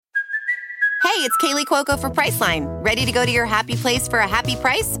Hey, it's Kaylee Cuoco for Priceline. Ready to go to your happy place for a happy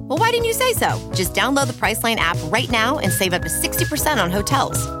price? Well, why didn't you say so? Just download the Priceline app right now and save up to 60% on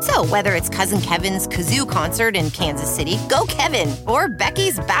hotels. So whether it's Cousin Kevin's Kazoo Concert in Kansas City, go Kevin, or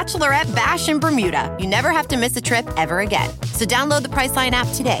Becky's Bachelorette Bash in Bermuda, you never have to miss a trip ever again. So download the Priceline app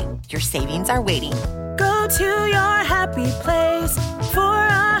today. Your savings are waiting. Go to your happy place for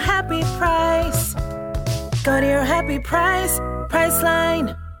a happy price. Go to your happy price,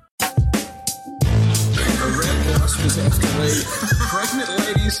 Priceline. A red bus was escalating. Pregnant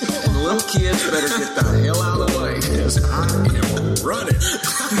ladies and little kids better get the hell out of the way, because I am running.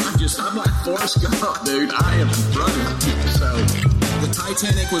 I'm like Forrest Gump, dude. I am running. So, the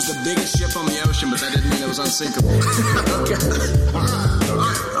Titanic was the biggest ship on the ocean, but that didn't mean it was unsinkable. Okay. All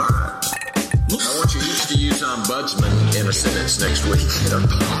right. I want you each to use ombudsman in a sentence next week.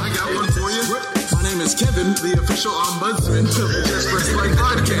 I got one for you. My name is Kevin, the official ombudsman of the Just Press Play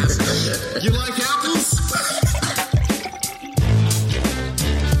podcast. You like apples?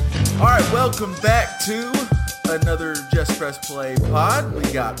 All right, welcome back to another Just Press Play pod. We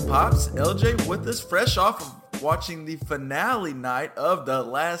got Pops, LJ with us, fresh off of watching the finale night of The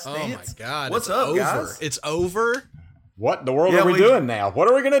Last Dance. Oh my God. What's up, guys? It's over? What in the world are we doing now? What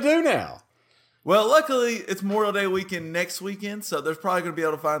are we going to do now? Well, luckily, it's Memorial Day weekend next weekend, so there's probably going to be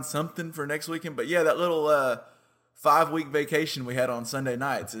able to find something for next weekend. But yeah, that little 5-week vacation we had on Sunday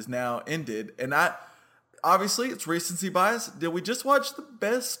nights is now ended. And obviously, it's recency bias. Did we just watch the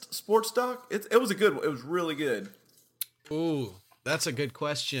best sports doc? It was a good one. It was really good. Ooh, that's a good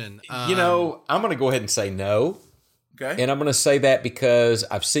question. I'm going to go ahead and say no. Okay. And I'm going to say that because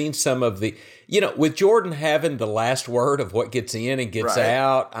I've seen some of the, with Jordan having the last word of what gets in and gets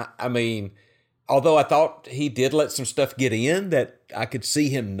out, I mean, although I thought he did let some stuff get in that I could see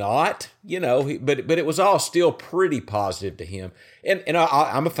him not, but it was all still pretty positive to him. And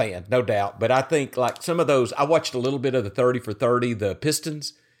I'm a fan, no doubt. But I think like some of those, I watched a little bit of the 30 for 30, the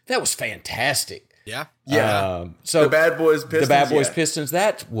Pistons. That was fantastic. Yeah. Yeah. So the Bad Boys Pistons. The Bad Boys Pistons,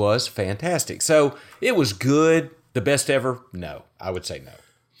 that was fantastic. So it was good. The best ever? No, I would say no.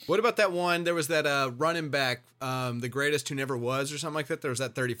 What about that one? There was that running back, the greatest who never was or something like that. There was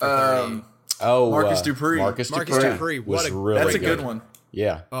that 30 for 30. Marcus Dupree. Marcus Dupree. That's a good one.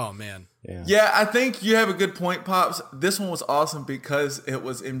 Yeah. Oh, man. Yeah, I think you have a good point, Pops. This one was awesome because it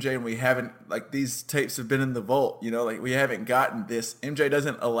was MJ and we haven't, these tapes have been in the vault, we haven't gotten this. MJ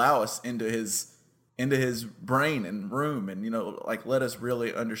doesn't allow us into his brain and room and, let us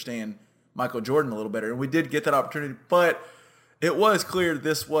really understand Michael Jordan a little better. And we did get that opportunity, but it was clear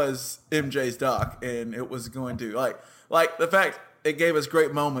this was MJ's doc and it was going to, like the fact it gave us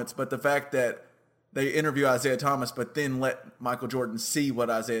great moments, but the fact that they interview Isaiah Thomas, but then let Michael Jordan see what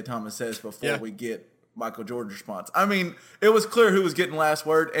Isaiah Thomas says before we get Michael Jordan's response. I mean, it was clear who was getting last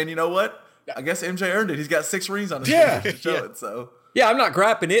word, and you know what? I guess MJ earned it. He's got 6 rings on his finger to show it. So yeah, I'm not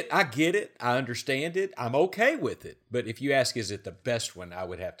griping it. I get it. I understand it. I'm okay with it. But if you ask, is it the best one? I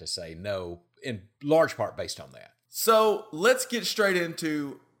would have to say no, in large part based on that. So let's get straight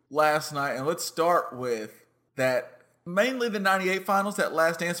into last night, and let's start with that. Mainly the 98 finals, that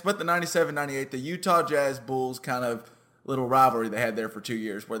last dance, but the 97-98, the Utah Jazz Bulls kind of little rivalry they had there for 2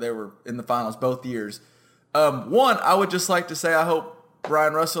 years where they were in the finals both years. One, I would just like to say I hope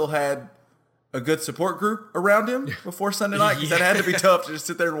Brian Russell had a good support group around him before Sunday night, because that had to be tough to just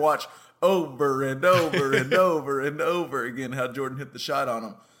sit there and watch over and over and over and over again how Jordan hit the shot on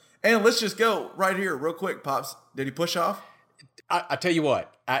him. And let's just go right here real quick, Pops. Did he push off? I tell you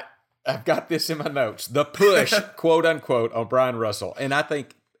what, I've got this in my notes. The push, quote unquote, on Brian Russell. And I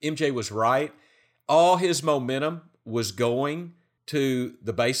think MJ was right. All his momentum was going to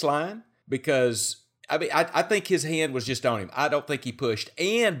the baseline because, I think his hand was just on him. I don't think he pushed.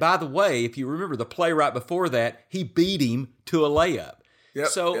 And by the way, if you remember the play right before that, he beat him to a layup. He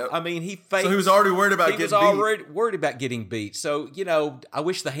faked. So he was already worried about getting beat. He was already worried about getting beat. So, I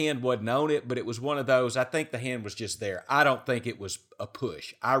wish the hand wasn't on it, but it was one of those. I think the hand was just there. I don't think it was a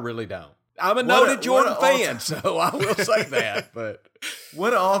push. I really don't. I'm a noted Jordan fan, so I will say that. But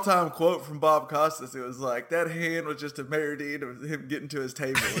what an all-time quote from Bob Costas. It was like, that hand was just a Meredith of him getting to his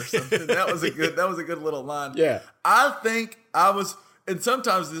table or something. That was a good little line. Yeah. I think and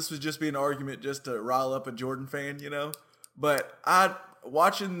sometimes this was just be an argument just to rile up a Jordan fan, but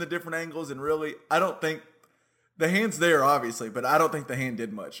watching the different angles, and really, I don't think the hand's there, obviously, but I don't think the hand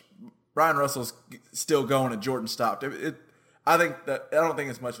did much. Brian Russell's still going, and Jordan stopped. I don't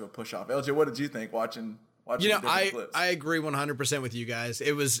think it's much of a push off. LJ, what did you think watching clips? I agree 100% with you guys.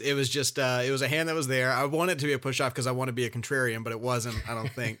 It was just it was a hand that was there. I want it to be a push off because I want to be a contrarian, but it wasn't, I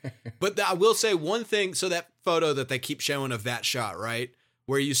don't think. But I will say one thing. So that photo that they keep showing of that shot, right?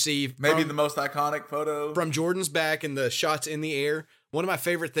 where you see maybe the most iconic photo from Jordan's back and the shots in the air. One of my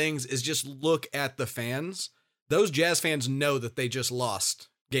favorite things is just look at the fans. Those Jazz fans know that they just lost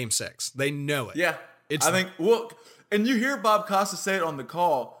Game 6. They know it. Yeah. I think, well, and you hear Bob Costa say it on the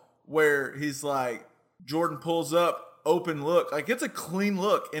call where he's like, Jordan pulls up, open look. Like, it's a clean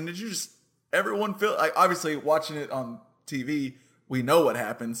look. And did you just, everyone feel, like, obviously watching it on TV, we know what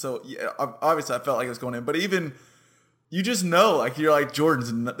happened. So, yeah, obviously I felt like it was going in. But even, you just know, like, you're like,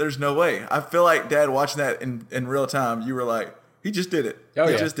 there's no way. I feel like, Dad, watching that in real time, you were like, he just did it.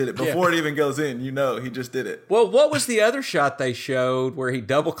 He just did it. Before it even goes in, you know, he just did it. Well, what was the other shot they showed where he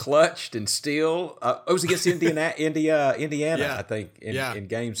double clutched and still? It was against Indiana, I think, in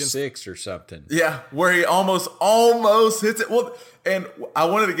Game 6 or something. Yeah, where he almost hits it. Well, and I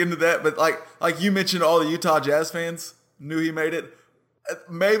wanted to get into that, but like you mentioned, all the Utah Jazz fans knew he made it.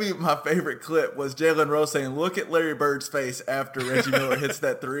 Maybe my favorite clip was Jalen Rose saying, "Look at Larry Bird's face after Reggie Miller hits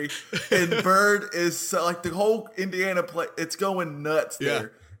that three." And Bird is so, like, the whole Indiana play, it's going nuts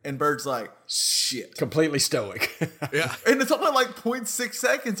there. And Bird's like, shit. Completely stoic. Yeah. And it's only like 0.6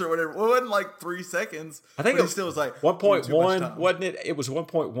 seconds or whatever. Well, it wasn't like 3 seconds. I think it still was like 1.1, wasn't it? It was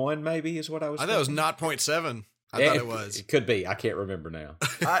 1.1 maybe is what I was I thought it was not 0.7. I thought it was. It could be. I can't remember now.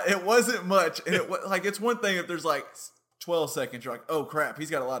 It wasn't much. And it's one thing if there's like 12 seconds, you're like, oh crap,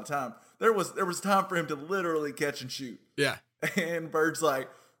 he's got a lot of time. There was time for him to literally catch and shoot. Yeah. And Bird's like,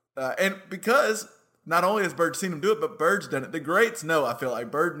 and because not only has Bird seen him do it, but Bird's done it. The greats know, I feel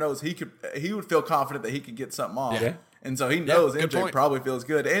like Bird knows he would feel confident that he could get something off. Yeah. And so he knows good MJ point. probably feels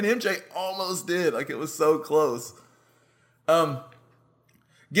good. And MJ almost did. Like, it was so close.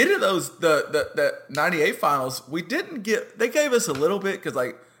 Getting to those, the 98 finals, we didn't get, they gave us a little bit because,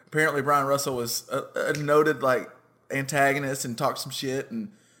 like, apparently Brian Russell was a noted, like, antagonist and talked some shit, and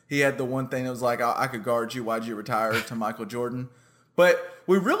he had the one thing that was like, I could guard you, why'd you retire, to Michael Jordan. But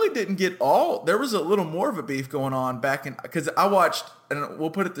we really didn't get there was a little more of a beef going on back in, because I watched, and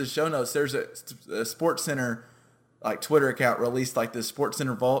we'll put it in the show notes, there's a Sports Center like Twitter account released like this Sports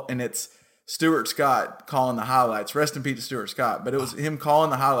Center Vault, and it's Stuart Scott calling the highlights. Rest in peace to Stuart Scott, but it was him calling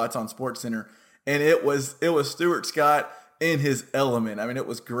the highlights on Sports Center, and it was Stuart Scott in his element. I mean, it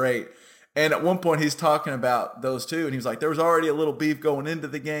was great. And at one point, he's talking about those two, and he was like, there was already a little beef going into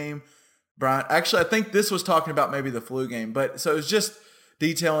the game. Brian, actually, I think this was talking about maybe the flu game. But so it was just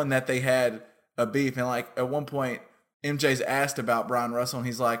detailing that they had a beef. And like at one point, MJ's asked about Brian Russell, and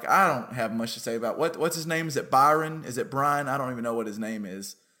he's like, I don't have much to say about what's his name? Is it Byron? Is it Brian? I don't even know what his name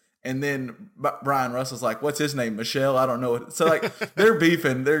is. And then Brian Russell's like, what's his name? Michelle? I don't know. So like they're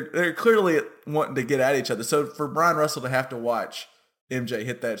beefing. They're clearly wanting to get at each other. So for Brian Russell to have to watch MJ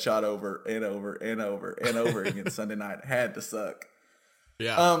hit that shot over and over and over and over again Sunday night had to suck.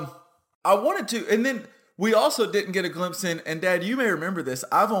 Yeah. I wanted to, and then we also didn't get a glimpse in, and Dad, you may remember this.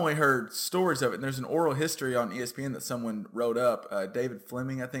 I've only heard stories of it, and there's an oral history on ESPN that someone wrote up. David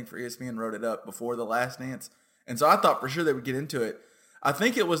Fleming, I think, for ESPN wrote it up before The Last Dance. And so I thought for sure they would get into it. I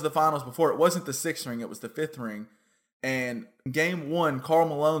think it was the finals before. It wasn't the 6th ring. It was the 5th ring. And game 1, Karl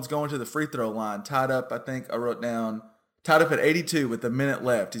Malone's going to the free throw line, tied up, I think I wrote down, tied up at 82 with a minute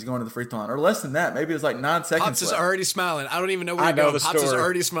left. He's going to the free throw line. Or less than that. Maybe it was like 9 seconds Pops is left. already smiling. I don't even know where I you're know going. the Pops is story.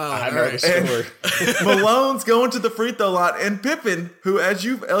 already smiling. I know the story. Malone's going to the free throw line, and Pippen, who, as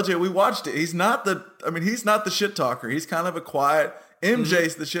LJ, we watched it. He's not the shit talker. He's kind of a quiet.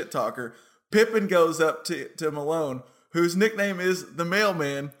 MJ's the shit talker. Pippen goes up to Malone, whose nickname is the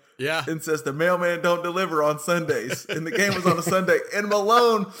Mailman. Yeah. And says the mailman don't deliver on Sundays. And the game was on a Sunday. And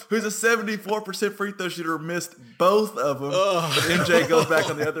Malone, who's a 74% free throw shooter, missed both of them. But MJ goes back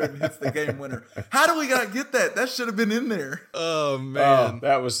on the other and hits the game winner. How do we not get that? That should have been in there. Oh, man.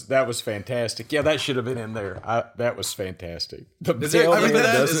 That was fantastic. Yeah, that should have been in there. That was fantastic. Is there like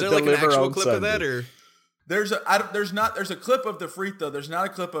an actual clip of that, or? There's a clip of the free throw. There's not a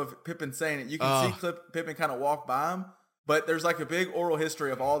clip of Pippen saying it. You can see Pippen kind of walk by him. But there's like a big oral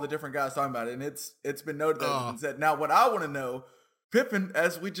history of all the different guys talking about it, and it's been noted that it's been said. Now, what I want to know, Pippen,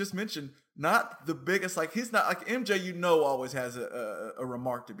 as we just mentioned, not the biggest, like he's not like MJ, always has a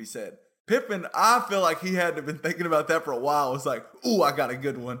remark to be said. Pippen, I feel like he had to have been thinking about that for a while. It's like, ooh, I got a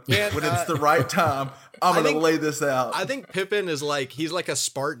good one. Man, when it's the right time, I'm going to lay this out. I think Pippen is he's like a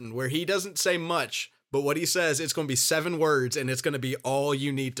Spartan where he doesn't say much, but what he says, it's going to be 7 words, and it's going to be all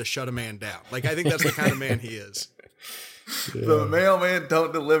you need to shut a man down. Like, I think that's the kind of man he is. Yeah. The mailman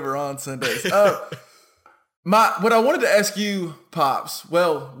don't deliver on Sundays. What I wanted to ask you, Pops,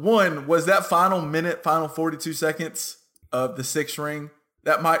 well, one, was that final 42 seconds of the 6th ring,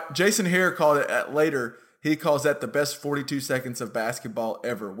 Jason Hare called it later, he calls that the best 42 seconds of basketball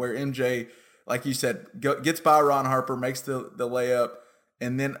ever, where MJ, like you said, gets by Ron Harper, makes the layup,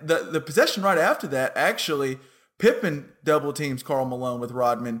 And then the possession right after that, actually, Pippen double teams Karl Malone with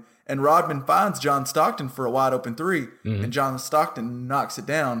Rodman, and Rodman finds John Stockton for a wide open three, and John Stockton knocks it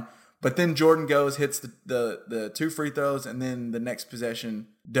down. But then Jordan goes, hits the 2 free throws, and then the next possession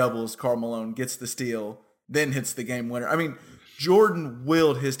doubles. Karl Malone gets the steal, then hits the game winner. I mean, Jordan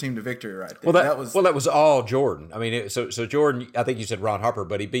willed his team to victory right there. Well, that was all Jordan. I mean, so Jordan, I think you said Ron Harper,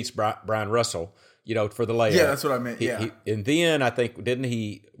 but he beats Brian Russell, for the layup. Yeah, that's what I meant. And then I think, didn't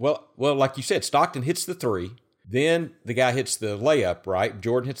he? Well, like you said, Stockton hits the 3. Then the guy hits the layup, right?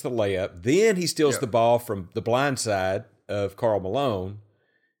 Jordan hits the layup. Then he steals the ball from the blind side of Karl Malone,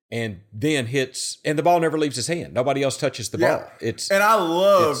 and then hits, and the ball never leaves his hand. Nobody else touches the ball. And I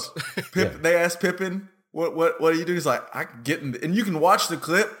love Pippen. They asked Pippen, what do you do? He's like, I can get in, and you can watch the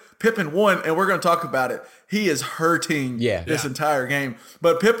clip. Pippen won, and we're going to talk about it. He is hurting this entire game.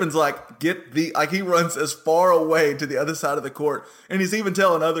 But Pippen's like, he runs as far away to the other side of the court. And he's even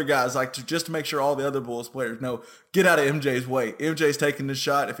telling other guys, like, just to make sure all the other Bulls players know, get out of MJ's way. MJ's taking this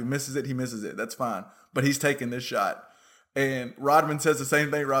shot. If he misses it, he misses it. That's fine. But he's taking this shot. And Rodman says the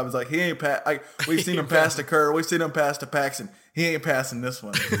same thing. Rodman's like, he ain't we've seen him pass to Kerr. We've seen him pass to Paxson. He ain't passing this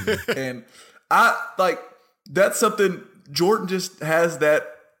one. And that's something, Jordan just has that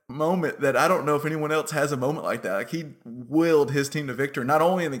moment that I don't know if anyone else has a moment like that. Like, he willed his team to victory, not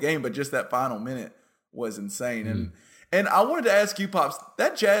only in the game, but just that final minute was insane. And I wanted to ask you, Pops,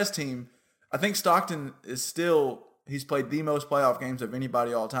 that Jazz team, I think Stockton he's played the most playoff games of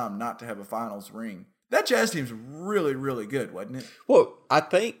anybody all time not to have a finals ring. That Jazz team's really, really good, wasn't it? Well, I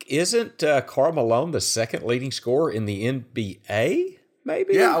think, isn't Karl Malone the second leading scorer in the NBA?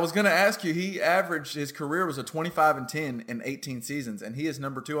 Maybe. Yeah, I was going to ask you. His career was a 25-10 in 18 seasons, and he is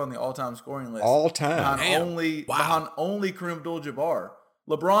number 2 on the all-time scoring list. All time. Behind only Kareem Abdul-Jabbar.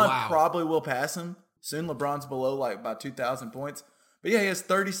 LeBron probably will pass him. Soon LeBron's below by 2,000 points. But yeah, he has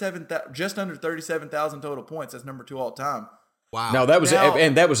just under 37,000 total points. That's number 2 all time. Wow. No,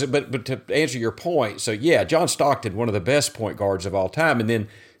 but to answer your point, so yeah, John Stockton, one of the best point guards of all time. And then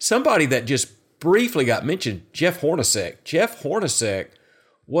somebody that just briefly got mentioned, Jeff Hornacek. Jeff Hornacek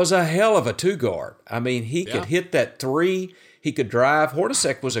was a hell of a 2-guard. I mean, he could hit that 3. He could drive.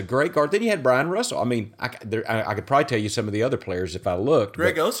 Hornacek was a great guard. Then you had Brian Russell. I mean, I could probably tell you some of the other players if I looked.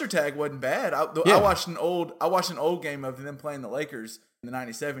 Greg Ostertag wasn't bad. I watched an old game of them playing the Lakers in the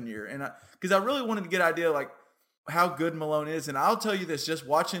 '97 year, and because I really wanted to get an idea like how good Malone is. And I'll tell you this: just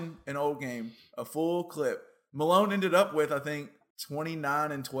watching an old game, a full clip, Malone ended up with, I think,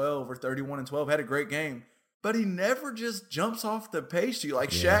 29-12 or 31-12. Had a great game, but he never just jumps off the page to you like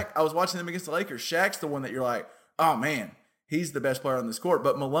Shaq. I was watching them against the Lakers. Shaq's the one that you're like, oh man, he's the best player on this court.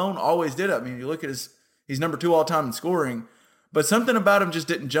 But Malone always did it. I mean, you look at he's number 2 all time in scoring, but something about him just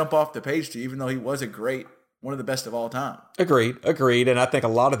didn't jump off the page to you, even though he was one of the best of all time. Agreed. And I think a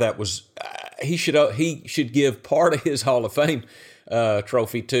lot of that was he should give part of his Hall of Fame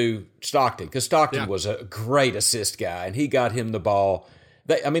trophy to Stockton, because Stockton was a great assist guy, and he got him the ball.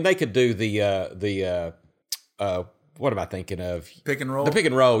 They could do the what am I thinking of? Pick and roll. The pick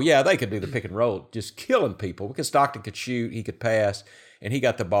and roll. Yeah, they could do the pick and roll, just killing people, because Stockton could shoot, he could pass, and he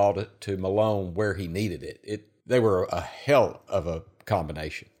got the ball to Malone where he needed it. They were a hell of a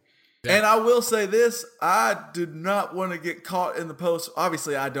combination. Yeah. And I will say this, I did not want to get caught in the post.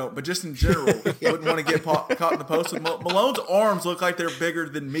 Obviously, I don't, but just in general, wouldn't want to get caught in the post. Malone's arms look like they're bigger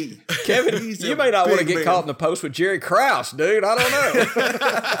than me. Kevin, you may not want to get caught in the post with Jerry Krause, dude. I don't know.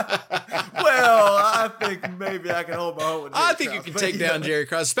 Well, I think maybe I can hold my own with Jerry I think Krause, you can take down Jerry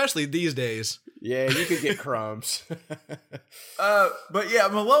Krause, especially these days. Yeah, you could get crumbs. But yeah,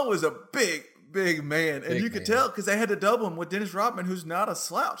 Malone was a big man, and you could tell because they had to double him with Dennis Rodman, who's not a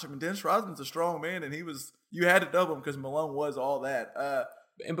slouch. I mean, Dennis Rodman's a strong man, and you had to double him because Malone was all that.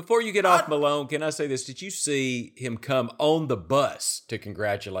 And before you get off Malone, can I say this? Did you see him come on the bus to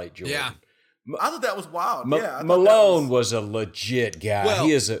congratulate Jordan? Yeah. I thought that was wild. Malone was a legit guy. Well,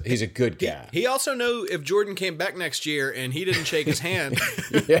 he's a good guy. He also knew if Jordan came back next year and he didn't shake his hand.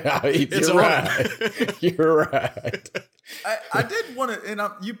 Yeah, you're right. You're right. I did want to, and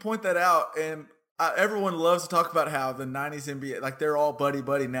you point that out, and everyone loves to talk about how the 90s NBA, like they're all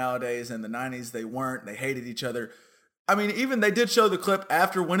buddy nowadays, and the 90s they weren't. They hated each other. I mean, even they did show the clip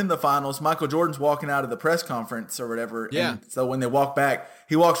after winning the finals. Michael Jordan's walking out of the press conference or whatever. Yeah. And so when they walk back,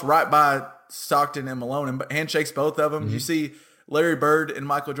 he walks right by Stockton and Malone and handshakes both of them. Mm-hmm. You see Larry Bird and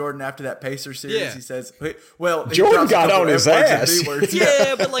Michael Jordan after that Pacers series. Yeah. He says, well, Jordan got on his ass.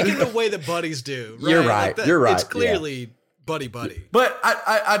 Yeah, but like in the way that buddies do. Right? You're right. Like You're right. It's clearly buddy. But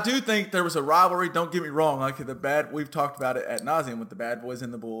I do think there was a rivalry. Don't get me wrong. Like we've talked about it ad nauseum with the Bad Boys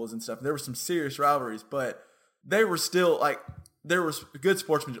and the Bulls and stuff. There were some serious rivalries, but they were still like there was good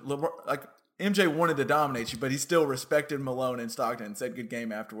sportsmanship. Like MJ wanted to dominate you, but he still respected Malone and Stockton and said good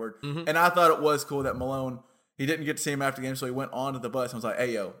game afterward. Mm-hmm. And I thought it was cool that Malone, he didn't get to see him after the game, so he went on to the bus and was like,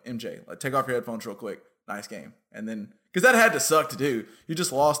 hey, yo, MJ, like, take off your headphones real quick. Nice game. And then, because that had to suck to do. You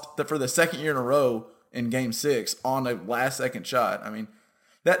just lost for the second year in a row in game 6 on a last second shot. I mean,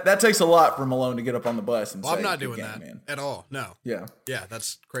 that takes a lot for Malone to get up on the bus and say, I'm not good doing game, that man. at all. No. Yeah. Yeah,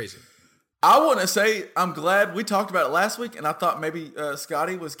 that's crazy. I want to say I'm glad we talked about it last week, and I thought maybe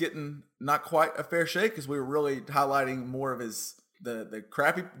Scotty was getting not quite a fair shake because we were really highlighting more of his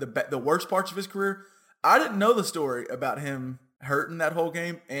the worst parts of his career. I didn't know the story about him hurting that whole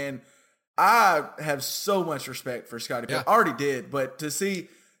game, and I have so much respect for Scotty Pippen. Yeah. I already did, but to see,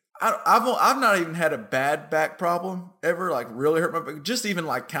 I've not even had a bad back problem ever, like really hurt my back, just even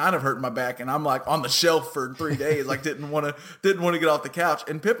like kind of hurting my back, and I'm like on the shelf for 3 days, like didn't want to get off the couch.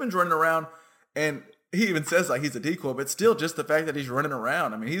 And Pippen's running around, and he even says like he's a decoy, but still just the fact that he's running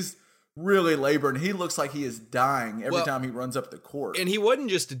around. I mean, he's really laboring. He looks like he is dying every time he runs up the court. And he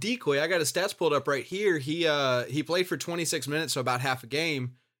wasn't just a decoy. I got his stats pulled up right here. He played for 26 minutes, so about half a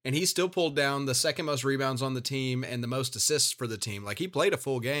game. And he still pulled down the second most rebounds on the team and the most assists for the team. Like, he played a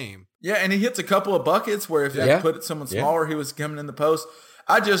full game. Yeah, and he hits a couple of buckets where if they put someone smaller, he was coming in the post.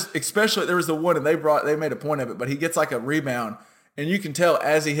 Especially there was the one, and they made a point of it, but he gets like a rebound, and you can tell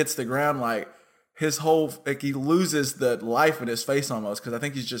as he hits the ground, like his whole, like he loses the life in his face almost, because I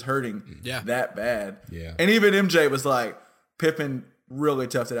think he's just hurting that bad. Yeah. And even MJ was like, Pippen really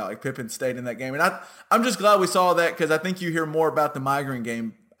toughed it out. Like Pippen stayed in that game. And I'm just glad we saw that, because I think you hear more about the migraine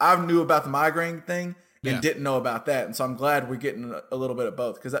game. I knew about the migraine thing and didn't know about that. And so I'm glad we're getting a little bit of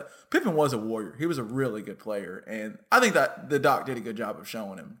both, because Pippen was a warrior. He was a really good player. And I think that the doc did a good job of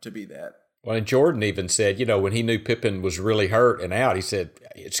showing him to be that. Well, and Jordan even said, when he knew Pippen was really hurt and out, he said,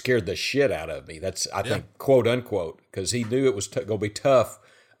 it scared the shit out of me. That's, I think, quote unquote, because he knew it was going to be tough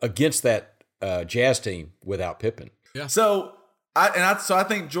against that Jazz team without Pippen. Yeah. So I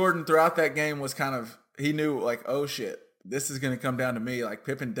think Jordan throughout that game was kind of, he knew like, oh shit, this is going to come down to me. Like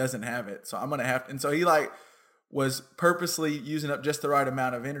Pippen doesn't have it. So I'm going to have to. And so he like was purposely using up just the right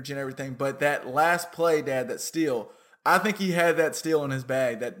amount of energy and everything. But that last play, Dad, that steal, I think he had that steal in his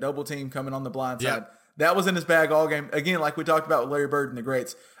bag, that double team coming on the blind side. That was in his bag all game. Again, like we talked about with Larry Bird and the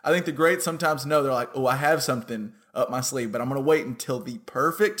greats. I think the greats sometimes know, they're like, oh, I have something up my sleeve, but I'm going to wait until the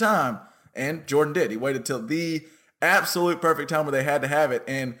perfect time. And Jordan did. He waited till the absolute perfect time where they had to have it.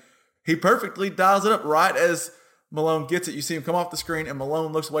 And he perfectly dials it up right as Malone gets it. You see him come off the screen, and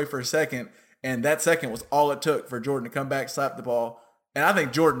Malone looks away for a second, and that second was all it took for Jordan to come back, slap the ball. And I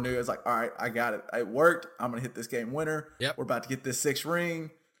think Jordan knew. It was like, all right, I got it. It worked. I'm going to hit this game winner. Yep. We're about to get this 6th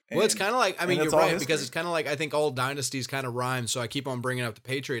ring. Well, it's kind of like, I mean, you're right, because history. it's kind of like, I think all dynasties kind of rhyme, so I keep on bringing up the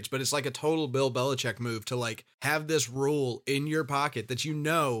Patriots, but it's like a total Bill Belichick move to like have this rule in your pocket that you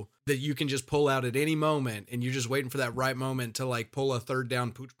know that you can just pull out at any moment, and you're just waiting for that right moment to like pull a third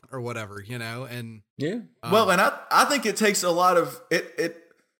down pooch or whatever, and well, and I think it takes a lot of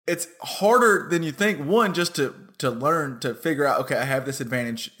it's harder than you think. One, just to learn to figure out, okay, I have this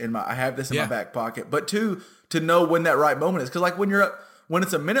advantage in my back pocket, but two, to know when that right moment is, because like when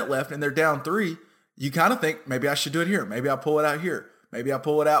it's a minute left and they're down 3, you kind of think, maybe I should do it here. Maybe I'll pull it out here. Maybe I'll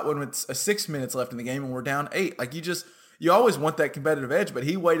pull it out when it's 6 minutes left in the game and we're down 8. Like you always want that competitive edge, but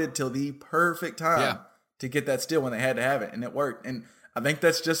he waited till the perfect time to get that steal when they had to have it, and it worked. And I think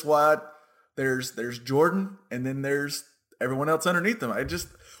that's just why there's Jordan, and then there's everyone else underneath them. I just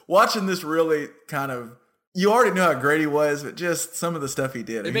watching this really kind of, you already know how great he was, but just some of the stuff he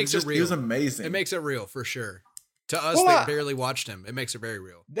did. It makes it real. He was amazing. It makes it real for sure. To us that barely watched him, it makes it very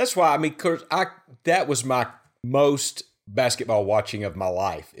real. That's why, I mean, that was my most basketball watching of my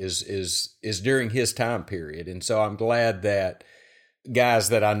life is during his time period. And so I'm glad that guys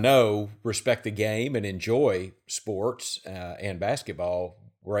that I know respect the game and enjoy sports and basketball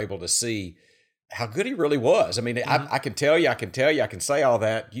were able to see how good he really was. I mean, I can tell you, I can say all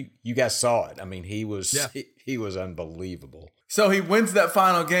that. You guys saw it. I mean, he was unbelievable. So he wins that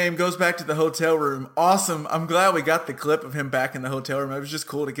final game, goes back to the hotel room. Awesome. I'm glad we got the clip of him back in the hotel room. It was just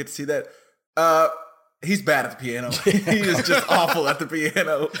cool to get to see that. He's bad at the piano. He is just awful at the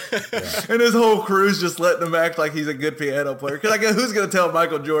piano. Yeah. And his whole crew's just letting him act like he's a good piano player. Because I guess who's going to tell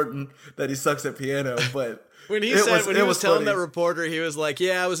Michael Jordan that he sucks at piano? But when he was telling that reporter, he was like,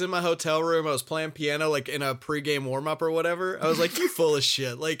 yeah, I was in my hotel room. I was playing piano like in a pregame warm-up or whatever. I was like, you full of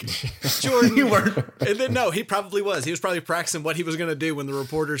shit. Like, Jordan. You weren't. And then, no, he probably was. He was probably practicing what he was going to do when the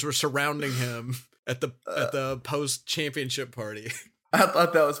reporters were surrounding him at the post-championship party. I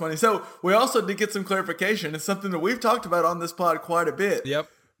thought that was funny. So we also did get some clarification. It's something that we've talked about on this pod quite a bit. Yep.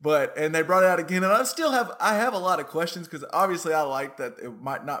 and they brought it out again, and I have a lot of questions because obviously I like that it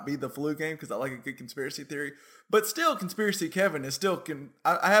might not be the flu game because I like a good conspiracy theory, but still Conspiracy Kevin is still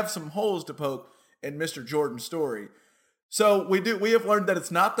I have some holes to poke in Mr. Jordan's story. So we have learned that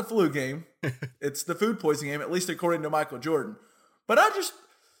it's not the flu game, it's the food poisoning game, at least according to Michael Jordan. But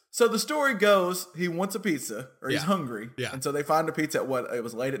so the story goes, he wants a pizza, or he's hungry. Yeah. And so they find a pizza at it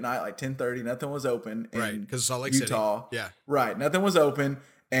was late at night, like 10:30. Nothing was open in because Salt Lake Utah. City. Yeah. Right. Nothing was open.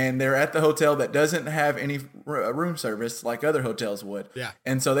 And they're at the hotel that doesn't have any room service like other hotels would. Yeah.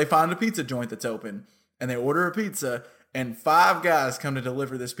 And so they find a pizza joint that's open, and they order a pizza, and 5 guys come to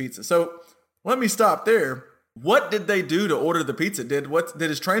deliver this pizza. So let me stop there. What did they do to order the pizza? Did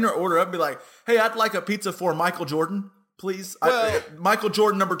his trainer order up, be like, hey, I'd like a pizza for Michael Jordan, please? Well, Michael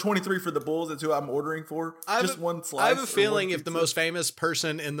Jordan, number 23 for the Bulls. That's who I'm ordering for. Just one slice. I have a feeling if the most famous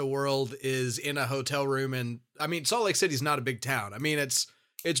person in the world is in a hotel room, and I mean, Salt Lake City's not a big town. I mean, it's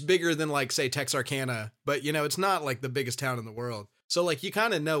bigger than like, say, Texarkana, but it's not like the biggest town in the world. So like, you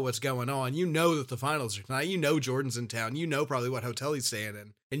kind of know what's going on. You know that the finals are tonight. You know Jordan's in town. You know probably what hotel he's staying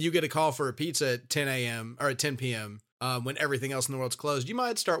in. And you get a call for a pizza at 10 a.m. or at 10 p.m. When everything else in the world's closed. You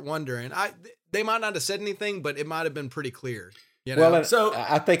might start wondering. They might not have said anything, but it might have been pretty clear. Well, so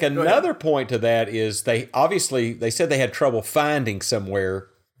I think another point to that is they said they had trouble finding somewhere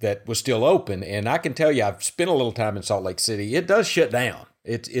that was still open. And I can tell you, I've spent a little time in Salt Lake City. It does shut down.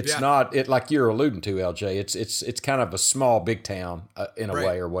 It's not like you're alluding to, LJ. It's kind of a small big town in a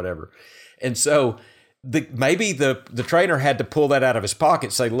way or whatever, and so maybe the trainer had to pull that out of his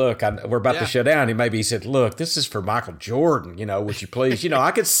pocket, say, "Look, we're about to shut down." And maybe he said, "Look, this is for Michael Jordan. Would you please?"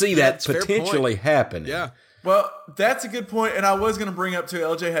 I could see that potentially happening. Yeah. Well, that's a good point, and I was going to bring up too.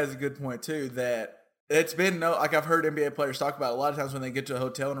 LJ has a good point too that it's been like I've heard NBA players talk about a lot of times when they get to a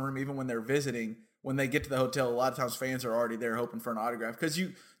hotel in a room, even when they're visiting. When they get to the hotel, a lot of times fans are already there hoping for an autograph because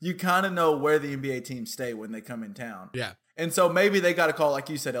you kind of know where the NBA teams stay when they come in town. Yeah. And so maybe they got a call, like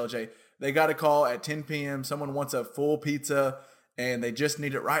you said, LJ. They got a call at 10 p.m. Someone wants a full pizza, and they just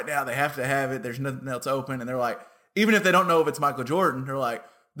need it right now. They have to have it. There's nothing else open. And they're like, even if they don't know if it's Michael Jordan, they're like,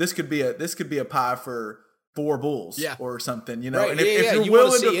 this could be a pie for 4 Bulls or something, Right. And if you're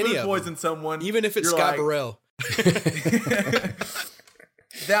willing to food poison someone, even if it's Scott Burrell.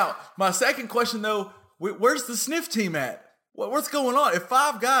 Now, my second question, though, where's the sniff team at? What's going on? If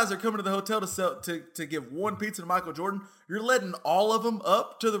 5 guys are coming to the hotel to give 1 pizza to Michael Jordan, you're letting all of them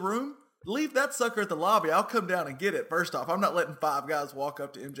up to the room? Leave that sucker at the lobby. I'll come down and get it. First off, I'm not letting 5 guys walk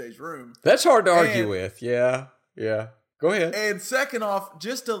up to MJ's room. That's hard to argue with. Yeah. Go ahead. And second off,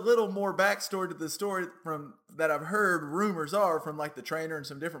 just a little more backstory to the story from that I've heard rumors are from like the trainer and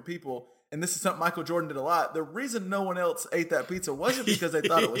some different people. And this is something Michael Jordan did a lot. The reason no one else ate that pizza wasn't because they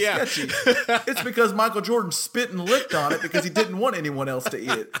thought it was sketchy. It's because Michael Jordan spit and licked on it because he didn't want anyone else to eat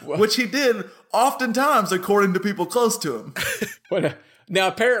it, which he did oftentimes, according to people close to him. Now,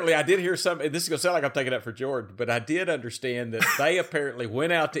 apparently, I did hear something. This is going to sound like I'm taking up for Jordan, but I did understand that they apparently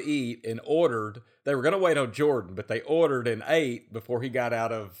went out to eat and ordered. They were going to wait on Jordan, but they ordered and ate before he got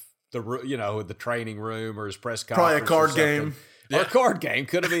out of the training room or his press conference. Probably a card game. Or a card game,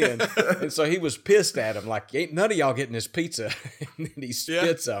 could have been. And so he was pissed at him, like, ain't none of y'all getting this pizza. And then he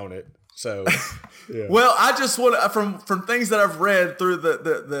spits on it. So, yeah. Well, I just want to, from things that I've read through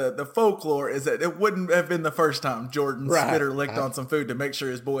the folklore, is that it wouldn't have been the first time Jordan spit or licked on some food to make sure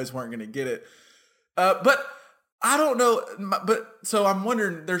his boys weren't going to get it. But I don't know. But so I'm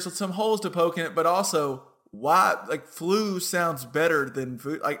wondering, there's some holes to poke in it, but also why, like, flu sounds better than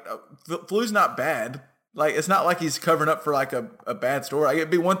food. Like, flu's not bad. Like, it's not like he's covering up for like a bad story. Like, it'd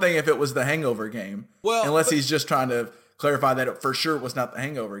be one thing if it was the Hangover game. Well, unless he's just trying to clarify that it for sure was not the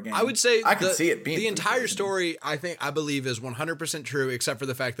Hangover game. I would say I can see it being the entire story. I believe is 100% true, except for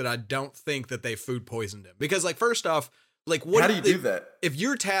the fact that I don't think that they food poisoned him. Because, like, first off, like, how do you do that? If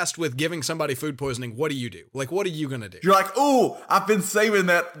you're tasked with giving somebody food poisoning, what do you do? Like, what are you gonna do? You're like, oh, I've been saving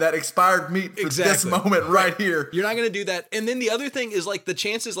that expired meat for this moment right here. You're not gonna do that. And then the other thing is, like, the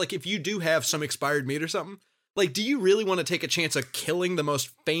chances, like, if you do have some expired meat or something, like, do you really want to take a chance of killing the most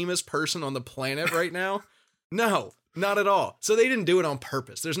famous person on the planet right now? No, not at all. So they didn't do it on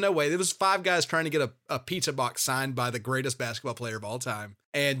purpose. There's no way. There was 5 guys trying to get a pizza box signed by the greatest basketball player of all time.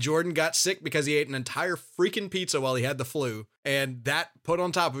 And Jordan got sick because he ate an entire freaking pizza while he had the flu. And that put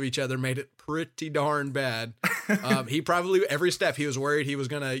on top of each other made it pretty darn bad. He probably, every step, he was worried he was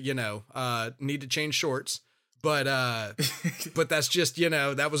going to, need to change shorts. But that's just,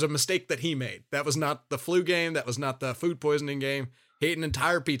 that was a mistake that he made. That was not the flu game. That was not the food poisoning game. He ate an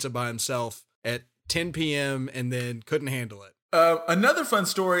entire pizza by himself at 10 p.m. and then couldn't handle it. Another fun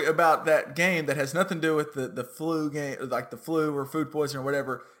story about that game that has nothing to do with the flu game, like the flu or food poisoning or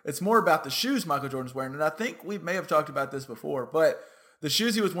whatever. It's more about the shoes Michael Jordan's wearing. And I think we may have talked about this before, but the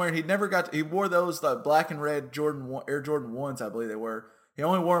shoes he was wearing, he wore those black and red Air Jordan 1s, I believe they were. He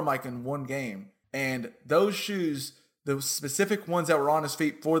only wore them like in one game. And those shoes, the specific ones that were on his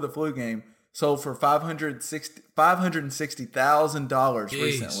feet for the flu game, sold for $560,000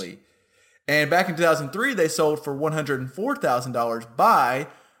 recently. And back in 2003, they sold for $104,000 by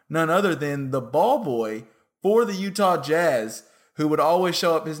none other than the ball boy for the Utah Jazz, who would always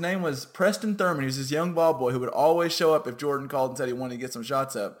show up. His name was Preston Thurman. He was this young ball boy who would always show up if Jordan called and said he wanted to get some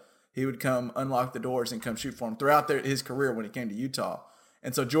shots up. He would come unlock the doors and come shoot for him throughout his career when he came to Utah.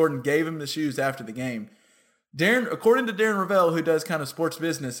 And so Jordan gave him the shoes after the game. According to Darren Ravel, who does kind of sports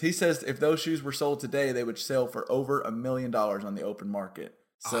business, he says if those shoes were sold today, they would sell for over $1 million on the open market.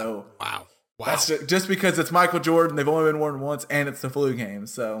 So wow. That's just because it's Michael Jordan. They've only been worn once, and it's the flu game.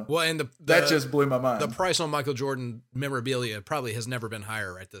 So and that just blew my mind. The price on Michael Jordan memorabilia probably has never been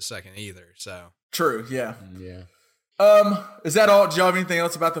higher right this second either. So true, yeah. Is that all? Do you have anything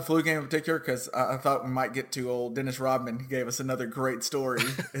else about the flu game in particular? Because I thought we might get to old Dennis Rodman. He gave us another great story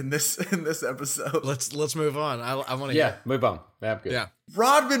in this episode. Let's move on. I want to. Yeah, move on. Yeah, good. Yeah.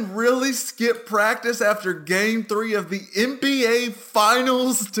 Rodman really skipped practice after Game 3 of the NBA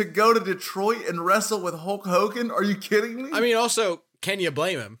Finals to go to Detroit and wrestle with Hulk Hogan. Are you kidding me? I mean, also, can you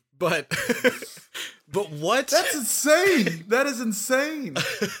blame him? But what? That's insane. That is insane.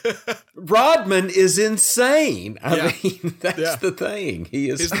 Rodman is insane. I mean, that's the thing.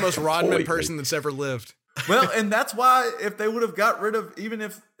 He's the most Rodman person that's ever lived. Well, and that's why if they would have got rid of, even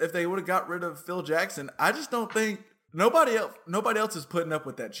if they would have got rid of Phil Jackson, I just don't think nobody else is putting up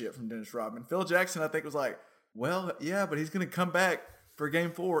with that shit from Dennis Rodman. Phil Jackson, I think, was like, well, yeah, but he's going to come back for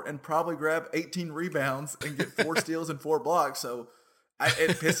Game 4 and probably grab 18 rebounds and get 4 steals and 4 blocks. So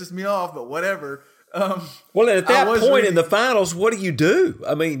it pisses me off, but whatever. Well, at that point in the finals, what do?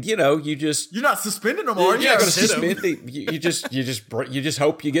 I mean, you're not suspending them, are you? You're not going to suspend him. You just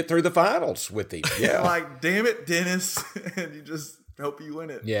hope you get through the finals with him. Yeah, like damn it, Dennis, and you just hope you win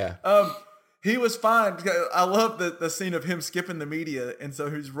it. Yeah. He was fine. I love the scene of him skipping the media, and so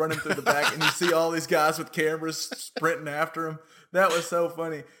he's running through the back, and you see all these guys with cameras sprinting after him. That was so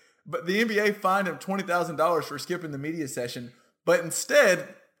funny. But the NBA fined him $20,000 for skipping the media session. But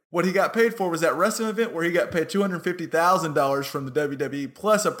instead, what he got paid for was that wrestling event where he got paid $250,000 from the WWE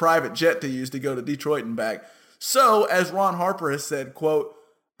plus a private jet to use to go to Detroit and back. So, as Ron Harper has said, quote,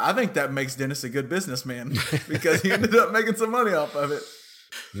 I think that makes Dennis a good businessman because he ended up making some money off of it.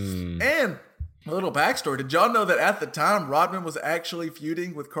 And a little backstory. Did y'all know that at the time, Rodman was actually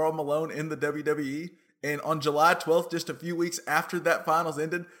feuding with Karl Malone in the WWE? And on July 12th, just a few weeks after that finals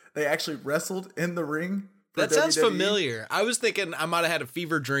ended, they actually wrestled in the ring. That sounds familiar. I was thinking I might have had a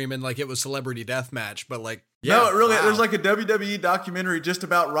fever dream and like it was Celebrity Deathmatch, but like, no, it really, there's like a WWE documentary just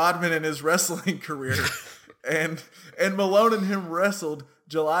about Rodman and his wrestling career. and Malone and him wrestled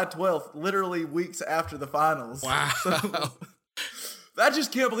July 12th, literally weeks after the finals. Wow. So, I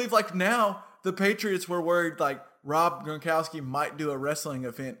just can't believe like now the Patriots were worried like Rob Gronkowski might do a wrestling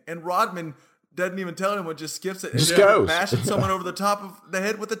event and Rodman doesn't even tell anyone, just skips it and just goes. Bashing someone over the top of the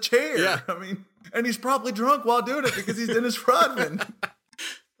head with a chair. Yeah. I mean, and he's probably drunk while doing it because he's Dennis Rodman.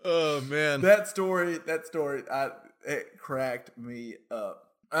 Oh man. That story, it cracked me up.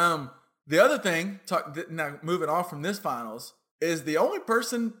 The other thing, now moving off from this finals, is the only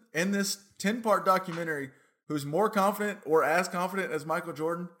person in this 10-part documentary who's more confident or as confident as Michael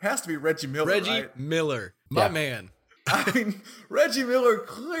Jordan has to be Reggie Miller. Miller, my man. I mean, Reggie Miller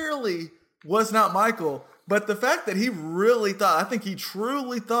clearly was not Michael, but the fact that he really thought, I think he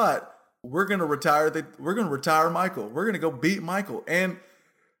truly thought, we're going to retire Michael. We're going to go beat Michael. And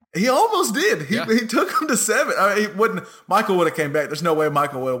he almost did. He took him to 7. I mean, Michael would have came back. There's no way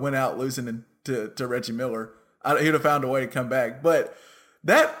Michael would have went out losing to Reggie Miller. He would have found a way to come back. But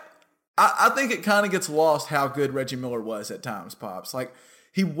I think it kind of gets lost how good Reggie Miller was at times, Pops. Like,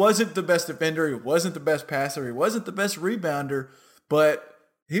 he wasn't the best defender. He wasn't the best passer. He wasn't the best rebounder. But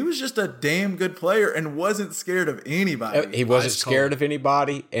he was just a damn good player and wasn't scared of anybody. He wasn't scared of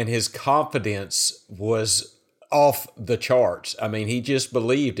anybody, and his confidence was off the charts. I mean, he just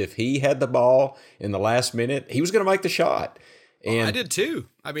believed if he had the ball in the last minute, he was going to make the shot. And I did too.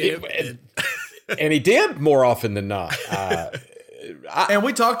 I mean, and he did more often than not. And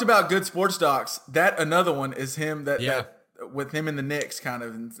we talked about good sports docs. That another one is him that with him in the Knicks, kind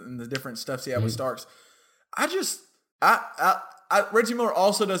of, and the different stuff he had with Starks. Reggie Miller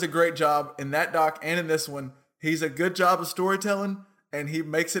also does a great job in that doc and in this one. He's a good job of storytelling, and he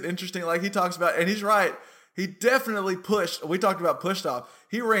makes it interesting. Like he talks about, and he's right. he definitely pushed. We talked about pushed off.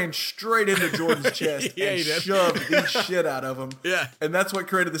 He ran straight into Jordan's chest and shoved the shit out of him. Yeah. And that's what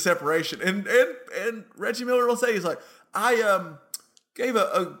created the separation. And Reggie Miller will say, he's like, I gave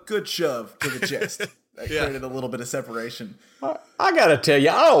a good shove to the chest. That created a little bit of separation. I got to tell you,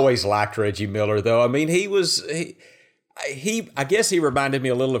 I always liked Reggie Miller, though. I mean, I guess he reminded me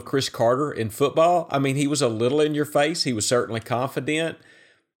a little of Chris Carter in football. I mean, he was a little in your face. He was certainly confident.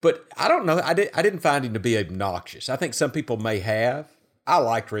 But I don't know. I didn't find him to be obnoxious. I think some people may have. I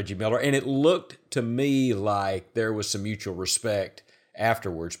liked Reggie Miller, and it looked to me like there was some mutual respect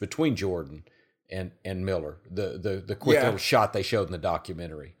afterwards between Jordan and Miller. The quick little shot they showed in the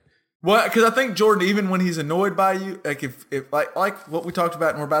documentary. Well, because I think Jordan, even when he's annoyed by you, like if like what we talked about,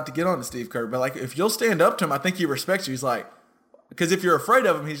 and we're about to get on to Steve Kerr, but like if you'll stand up to him, I think he respects you. He's like, because if you're afraid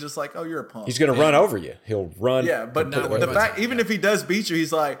of him, he's just like, oh, you're a punk. He's going to run over you. He'll run. Yeah, but the fact, even if he does beat you,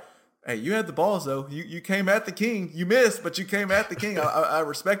 he's like, hey, you had the balls though. You came at the king. You missed, but you came at the king. I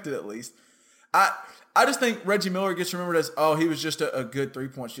respect it at least. I just think Reggie Miller gets remembered as, oh, he was just a good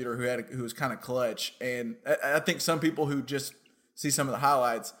 3-point shooter who was kind of clutch. And I think some people who just see some of the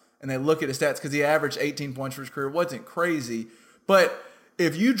highlights and they look at his stats, because he averaged 18 points for his career, wasn't crazy. But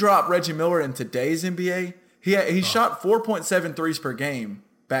if you drop Reggie Miller in today's NBA, he shot 4.7 threes per game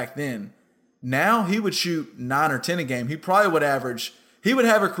back then. Now he would shoot 9 or 10 a game. He probably would average. He would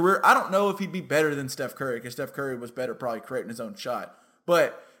have a career. I don't know if he'd be better than Steph Curry, because Steph Curry was better probably creating his own shot.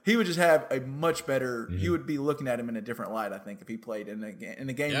 But he would just have a much better. Mm-hmm. You would be looking at him in a different light, I think, if he played in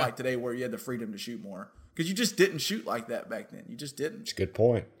a game like today, where you had the freedom to shoot more, because you just didn't shoot like that back then. You just didn't. It's a good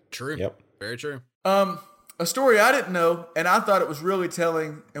point. True. Yep. Very true. A story I didn't know, and I thought it was really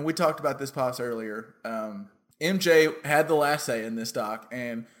telling, and we talked about this, Pops, earlier. MJ had the last say in this doc,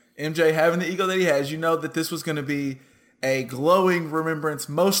 and MJ having the ego that he has, you know that this was going to be a glowing remembrance,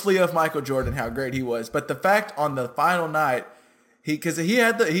 mostly of Michael Jordan, how great he was. But the fact on the final night, he got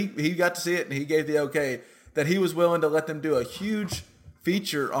to see it, and he gave the okay, that he was willing to let them do a huge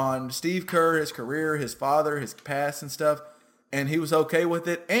feature on Steve Kerr, his career, his father, his past and stuff, and he was okay with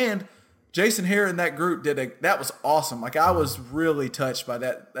it. And Jason Hare and that group that was awesome. Like, I was really touched by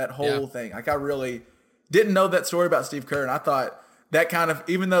that whole thing. Like, I really didn't know that story about Steve Kerr, and I thought that kind of,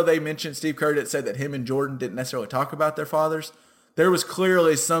 even though they mentioned Steve Kerr that said that him and Jordan didn't necessarily talk about their fathers, there was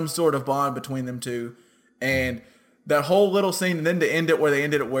clearly some sort of bond between them two. And that whole little scene, and then to end it where they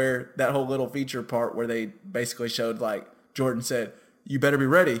ended it, where that whole little feature part where they basically showed, like, Jordan said, you better be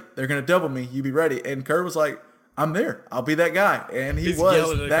ready. They're going to double me. You be ready. And Kerr was like, I'm there. I'll be that guy. And he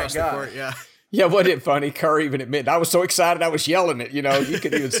was that guy. Court, Yeah, wasn't it funny? Kerr even admitted, I was so excited I was yelling it. You know, you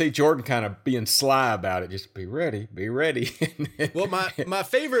could even see Jordan kind of being sly about it. Just be ready, be ready. Well, my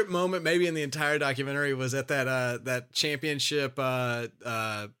favorite moment maybe in the entire documentary was at that championship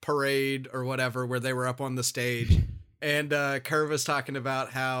parade or whatever, where they were up on the stage, and Kerr was talking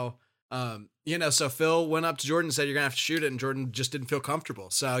about how so Phil went up to Jordan and said, you're gonna have to shoot it, and Jordan just didn't feel comfortable.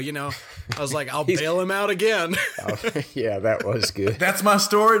 So, I was like, I'll bail him out again. Yeah, that was good. That's my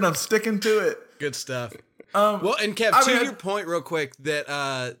story, and I'm sticking to it. Good stuff. Well, and Kev, to your point real quick,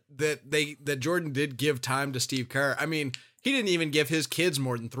 that Jordan did give time to Steve Kerr. I mean, he didn't even give his kids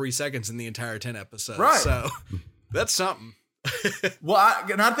more than 3 seconds in the entire 10 episodes. Right. So that's something. Well,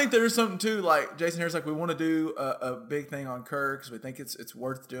 I think there is something too. Like Jason Harris, like, we want to do a big thing on Kerr because we think it's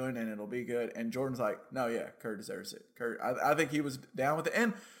worth doing and it'll be good. And Jordan's like, no, yeah, Kerr deserves it. Kerr, I think he was down with it.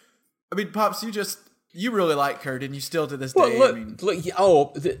 And I mean, Pops, you really like Kerr, didn't you? Still to this day.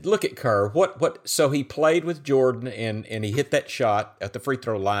 Look at Kerr. What? So he played with Jordan and he hit that shot at the free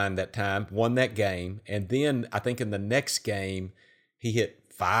throw line that time, won that game, and then I think in the next game he hit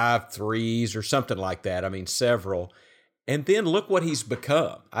 5 threes or something like that. I mean, several. And then look what he's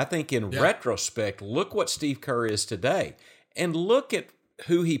become. I think in retrospect, look what Steve Kerr is today. And look at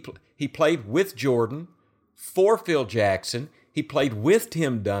who he played with Jordan, for Phil Jackson. He played with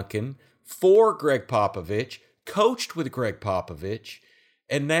Tim Duncan, for Greg Popovich, coached with Greg Popovich,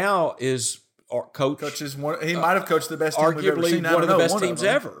 and now is coaches one. He might have coached the best team we've ever seen. Arguably one of the best teams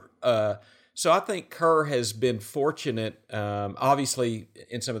ever. So I think Kerr has been fortunate. Obviously,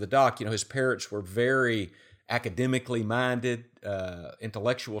 in some of the doc, his parents were very academically minded,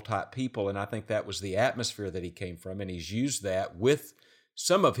 intellectual type people, and I think that was the atmosphere that he came from, and he's used that with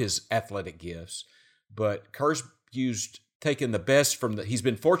some of his athletic gifts. But Kerr's taken the best from he's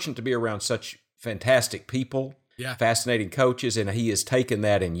been fortunate to be around such fantastic people, fascinating coaches, and he has taken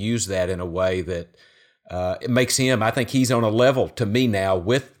that and used that in a way that it makes him, I think he's on a level to me now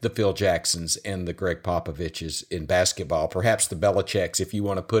with the Phil Jacksons and the Greg Popoviches in basketball, perhaps the Belichicks, if you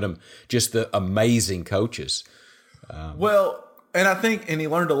want to put them, just the amazing coaches. And I think, and he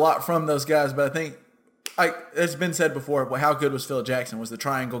learned a lot from those guys, but I think like it's been said before, well, how good was Phil Jackson? Was the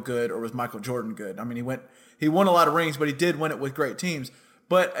triangle good or was Michael Jordan good? I mean, he won a lot of rings, but he did win it with great teams.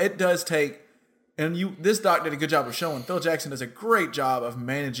 But it does take, and this doc did a good job of showing Phil Jackson does a great job of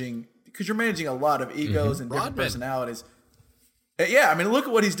managing, because you're managing a lot of egos and different personalities. Yeah, I mean, look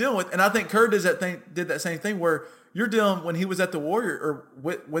at what he's dealing with, and I think Kerr did that same thing where you're dealing when he was at the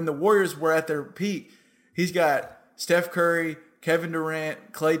when the Warriors were at their peak. He's got Steph Curry, Kevin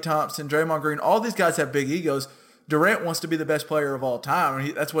Durant, Klay Thompson, Draymond Green. All these guys have big egos. Durant wants to be the best player of all time,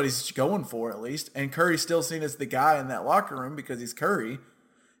 and that's what he's going for at least. And Curry's still seen as the guy in that locker room because he's Curry,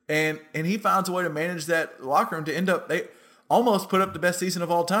 and he finds a way to manage that locker room to end up. They almost put up the best season of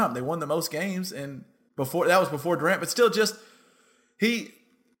all time. They won the most games, and that was before Durant, but still just.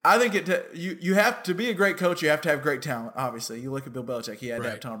 I think you have to be a great coach. You have to have great talent. Obviously, you look at Bill Belichick; he had to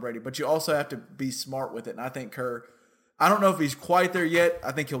have Tom Brady, but you also have to be smart with it. And I think Kerr. I don't know if he's quite there yet.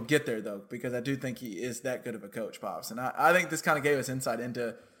 I think he'll get there though, because I do think he is that good of a coach, Pops. And I think this kind of gave us insight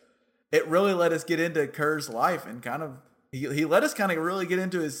into. It really let us get into Kerr's life and kind of he let us kind of really get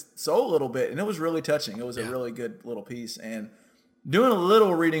into his soul a little bit, and it was really touching. It was a really good little piece. And doing a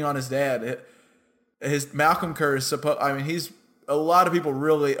little reading on his dad, his Malcolm Kerr is he's. A lot of people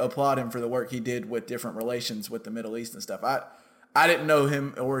really applaud him for the work he did with different relations with the Middle East and stuff. I didn't know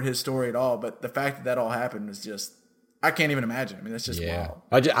him or his story at all, but the fact that all happened was just, I can't even imagine. I mean, that's just wild.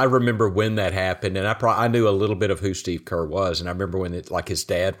 I remember when that happened, and I knew a little bit of who Steve Kerr was, and I remember when his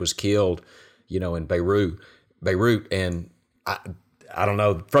dad was killed, in Beirut, and I don't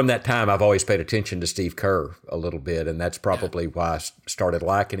know. From that time, I've always paid attention to Steve Kerr a little bit, and that's probably why I started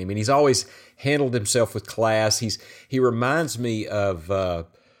liking him. And he's always handled himself with class. He reminds me of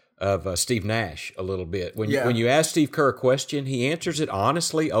Steve Nash a little bit. When you ask Steve Kerr a question, he answers it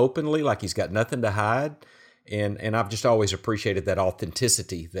honestly, openly, like he's got nothing to hide. And I've just always appreciated that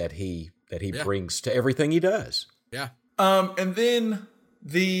authenticity that he brings to everything he does. Yeah. And then.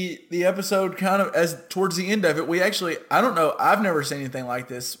 The episode kind of as towards the end of it, we actually, I don't know, I've never seen anything like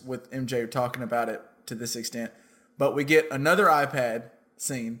this with MJ talking about it to this extent, but we get another iPad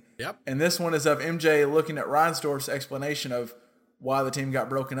scene. Yep. And this one is of MJ looking at Reinsdorf's explanation of why the team got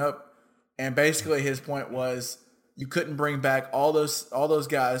broken up. And basically his point was you couldn't bring back all those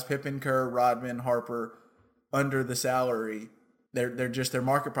guys, Pippen, Kerr, Rodman, Harper, under the salary. They're just, their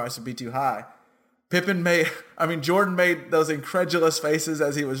market price would be too high. Jordan made those incredulous faces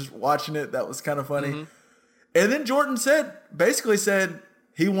as he was watching it. That was kind of funny. Mm-hmm. And then Jordan basically said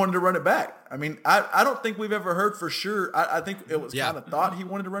he wanted to run it back. I mean, I don't think we've ever heard for sure. I think it was kind of thought he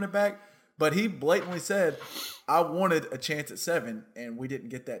wanted to run it back, but he blatantly said, I wanted a chance at 7, and we didn't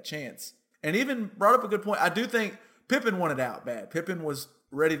get that chance. And even brought up a good point. I do think Pippen wanted out bad. Pippen was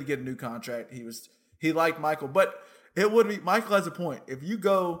ready to get a new contract. He liked Michael, but Michael has a point. If you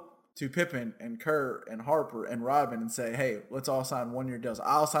go to Pippen and Kerr and Harper and Rodman and say, hey, let's all sign 1-year deals.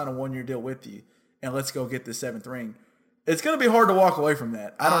 I'll sign a 1-year deal with you, and let's go get the 7th ring. It's going to be hard to walk away from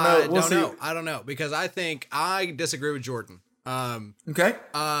that. I don't know. We'll see. I don't know, because I think I disagree with Jordan. Okay.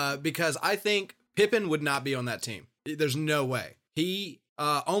 Because I think Pippen would not be on that team. There's no way. He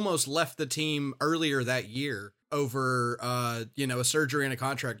almost left the team earlier that year over a surgery and a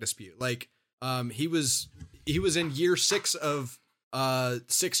contract dispute. Like he was in year 6 of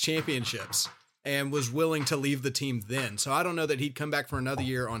 6 championships and was willing to leave the team then. So I don't know that he'd come back for another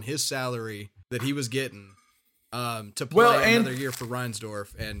year on his salary that he was getting to play another year for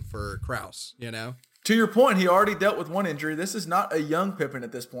Reinsdorf and for Krause, To your point, he already dealt with one injury. This is not a young Pippen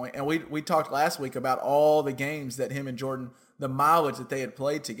at this point. And we talked last week about all the games that him and Jordan, the mileage that they had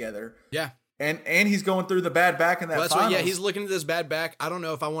played together. Yeah. And he's going through the bad back in that finals. He's looking at this bad back. I don't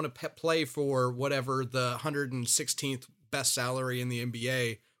know if I want to play for whatever the 116th best salary in the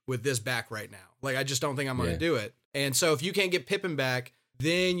NBA with this back right now. Like, I just don't think I'm going to do it. And so if you can't get Pippen back,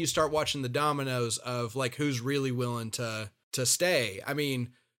 then you start watching the dominoes of like who's really willing to stay. I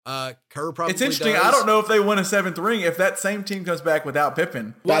mean, Kerr probably It's interesting. does. I don't know if they win a 7th ring if that same team comes back without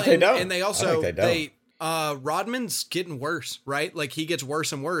Pippen. Well, they don't. And they also they don't. Rodman's getting worse, right? Like he gets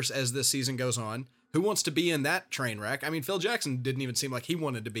worse and worse as this season goes on. Who wants to be in that train wreck? I mean, Phil Jackson didn't even seem like he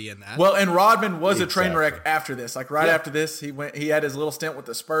wanted to be in that. Well, and Rodman was a train wreck after this. Like after this, he had his little stint with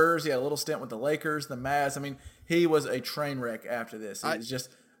the Spurs. He had a little stint with the Lakers, the Mavs. I mean, he was a train wreck after this. It was just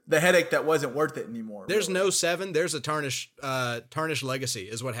the headache that wasn't worth it anymore. There's no 7. There's a tarnished legacy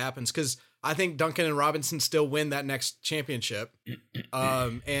is what happens. Because I think Duncan and Robinson still win that next championship.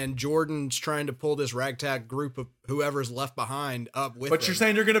 And Jordan's trying to pull this ragtag group of whoever's left behind up with But them. you're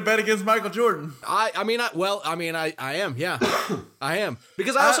saying you're going to bet against Michael Jordan. I am. Yeah, I am.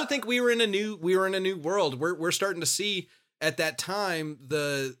 Because I also think we were in a new world. We're starting to see at that time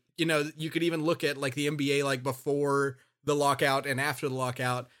you know, you could even look at like the NBA, like before the lockout and after the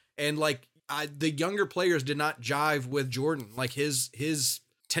lockout. And like the younger players did not jive with Jordan. Like his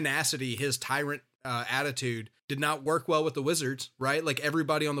tenacity, his tyrant attitude did not work well with the Wizards, right? Like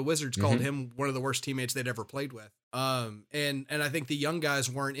everybody on the Wizards called him one of the worst teammates they'd ever played with. And I think the young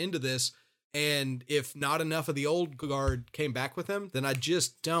guys weren't into this. And if not enough of the old guard came back with him, then I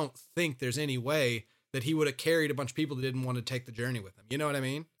just don't think there's any way that he would have carried a bunch of people that didn't want to take the journey with him. You know what I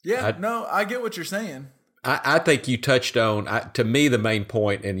mean? Yeah, I get what you're saying. I think you touched on, to me, the main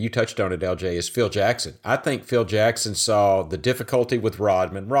point, and you touched on it, LJ, is Phil Jackson. I think Phil Jackson saw the difficulty with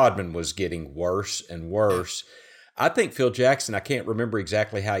Rodman. Rodman was getting worse and worse. I think Phil Jackson, I can't remember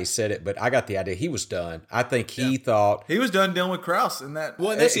exactly how he said it, but I got the idea he was done. I think he thought he was done dealing with Krause in that.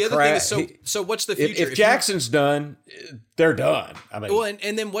 Well, and that's the other thing. Is so what's the future? If Jackson's done, they're done. I mean, well,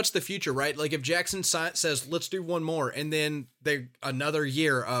 and then what's the future, right? Like if Jackson says, let's do one more, and then another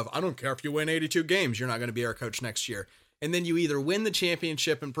year of, I don't care if you win 82 games, you're not going to be our coach next year. And then you either win the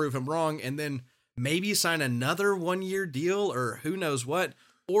championship and prove him wrong, and then maybe sign another 1-year deal or who knows what,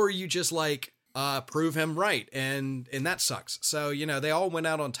 or you just like, prove him right, and that sucks. So, you know, they all went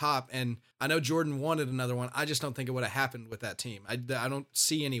out on top, and I know Jordan wanted another one. I just don't think it would have happened with that team. I don't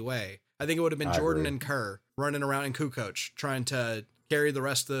see any way. I think it would have been Jordan and Kerr running around and Kukoc trying to carry the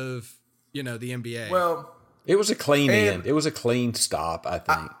rest of, you know, the NBA. Well, it was a clean end. It was a clean stop, I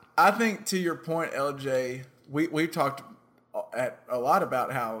think. I think to your point, LJ, we talked a lot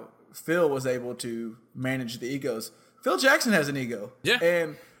about how Phil was able to manage the egos. Phil Jackson has an ego. Yeah.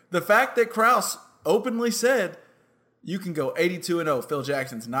 And the fact that Krause openly said, you can go 82-0, Phil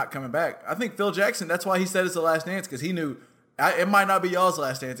Jackson's not coming back. I think Phil Jackson, that's why he said it's the last dance, because he knew it might not be y'all's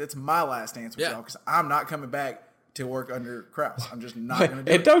last dance. It's my last dance with y'all, because I'm not coming back to work under Krause. I'm just not going to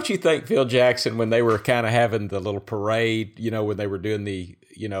do it. And don't you think Phil Jackson, when they were kind of having the little parade, you know, when they were doing the,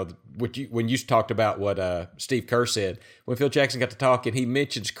 you know, when you talked about what Steve Kerr said, when Phil Jackson got to talking, he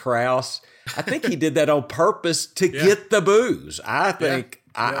mentions Krause. I think he did that on purpose to get the booze. I think.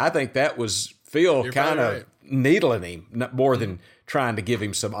 I think that was Phil kind of needling him more than trying to give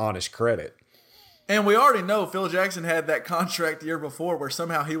him some honest credit. And we already know Phil Jackson had that contract the year before where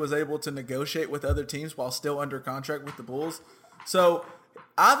somehow he was able to negotiate with other teams while still under contract with the Bulls. So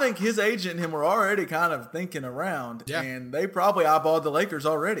I think his agent and him were already kind of thinking around, and they probably eyeballed the Lakers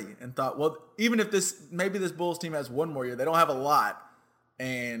already and thought, well, even if maybe this Bulls team has one more year, they don't have a lot,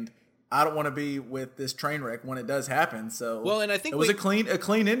 and I don't want to be with this train wreck when it does happen. So, well, and I think it was a clean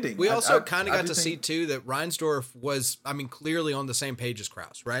ending. We also kind of got to see too that Reinsdorf was, I mean, clearly on the same page as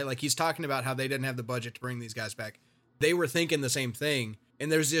Krause, right? Like he's talking about how they didn't have the budget to bring these guys back. They were thinking the same thing, and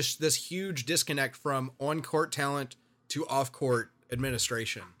there's this huge disconnect from on-court talent to off-court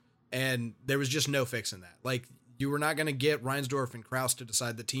administration, and there was just no fixing that. Like you were not going to get Reinsdorf and Krause to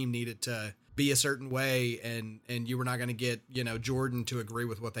decide the team needed to be a certain way, and you were not going to get, you know, Jordan to agree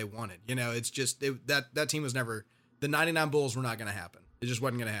with what they wanted. You know, it's just that team was never, the 99 Bulls were not going to happen. It just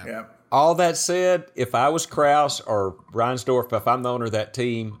wasn't going to happen. Yeah. All that said, if I was Krause or Reinsdorf, if I'm the owner of that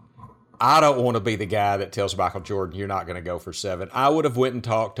team, I don't want to be the guy that tells Michael Jordan you're not going to go for 7. I would have went and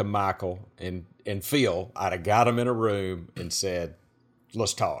talked to Michael and Phil. I'd have got them in a room and said,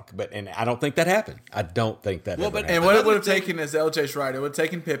 let's talk. And I don't think that happened. I don't think that happened. And what it would have taken is LJ's right. It would have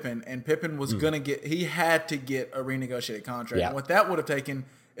taken Pippen, and Pippen was going to he had to get a renegotiated contract. Yeah. And what that would have taken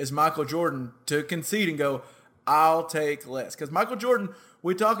is Michael Jordan to concede and go, I'll take less. Because Michael Jordan,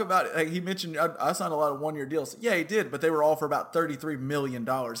 we talk about, like he mentioned, I signed a lot of 1-year deals. Yeah, he did, but they were all for about $33 million.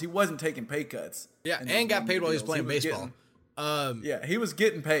 He wasn't taking pay cuts. Yeah, and got paid while he was playing baseball. He was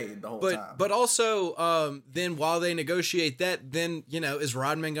getting paid the whole time. But also, then while they negotiate that, then, you know, is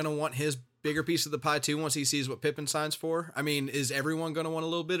Rodman going to want his bigger piece of the pie too once he sees what Pippen signs for? I mean, is everyone going to want a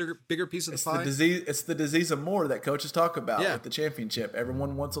little bigger piece of the pie? It's the disease of more that coaches talk about with the championship.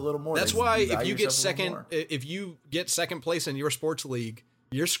 Everyone wants a little more. That's why if you get second place in your sports league,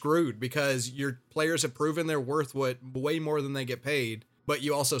 you're screwed because your players have proven they're worth way more than they get paid, but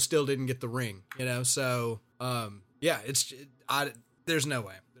you also still didn't get the ring, you know? So, there's no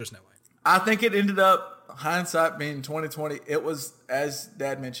way. I think it ended up, hindsight being 2020, it was, as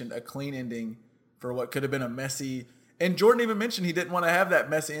Dad mentioned, a clean ending for what could have been a messy. And Jordan even mentioned he didn't want to have that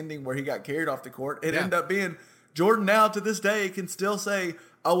messy ending where he got carried off the court. It ended up being Jordan now to this day can still say,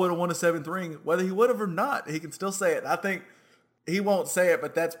 I would have won a 7th ring, whether he would have or not. He can still say it. I think he won't say it,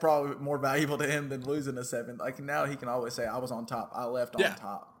 but that's probably more valuable to him than losing a 7th. Like now he can always say, I was on top. I left on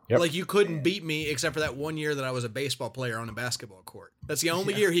top. Yep. Like you couldn't beat me except for that 1 year that I was a baseball player on a basketball court. That's the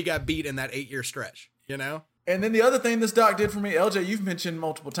only year he got beat in that 8-year stretch, you know? And then the other thing this doc did for me, LJ, you've mentioned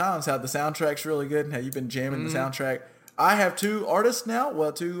multiple times how the soundtrack's really good and how you've been jamming the soundtrack. I have two artists now.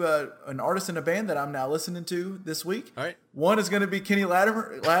 Well, an artist in a band that I'm now listening to this week. All right. One is going to be Kenny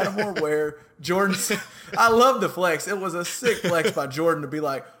Lattimore, where Jordan's. I love the flex. It was a sick flex by Jordan to be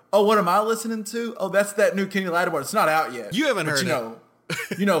like, "Oh, what am I listening to? Oh, that's that new Kenny Lattimore. It's not out yet. You haven't heard it.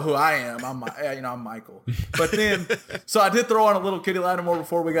 You know who I am. I'm Michael. But then, so I did throw on a little Kenny Lattimore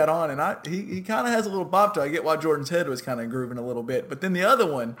before we got on, and he kind of has a little bop to it. I get why Jordan's head was kind of grooving a little bit. But then the other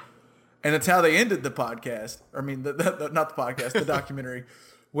one, and it's how they ended the podcast. I mean, not the podcast, the documentary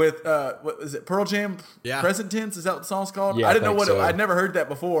with what is it? Pearl Jam. Yeah. Present tense. Is that what the song's called? Yeah, I didn't know what so. I'd never heard that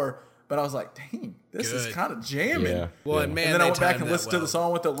before. But I was like, dang, this is kind of jamming. Yeah. Well, and man, and then I went back and timed listened that to the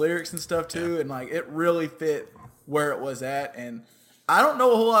song with the lyrics and stuff too, and like it really fit where it was at. And I don't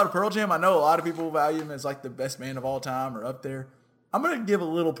know a whole lot of Pearl Jam. I know a lot of people value him as like the best band of all time or up there. I'm gonna give a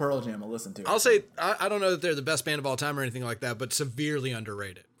little Pearl Jam a listen to. I'll say I don't know that they're the best band of all time or anything like that, but severely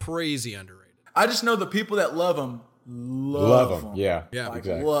underrated, crazy underrated. I just know the people that love them. Love them. Yeah, like,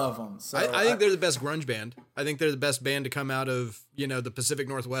 exactly. love them. So I think they're the best grunge band. I think they're the best band to come out of, the Pacific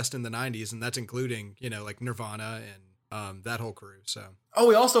Northwest in the 90s, and that's including, like Nirvana and that whole crew. So. Oh,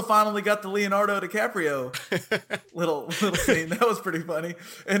 we also finally got the Leonardo DiCaprio little scene. That was pretty funny.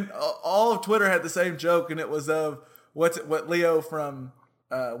 And all of Twitter had the same joke, and it was of what Leo from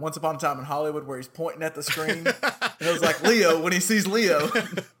Once Upon a Time in Hollywood, where he's pointing at the screen. And it was like Leo when he sees Leo.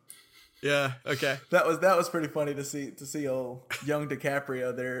 Yeah. Okay. That was pretty funny to see old young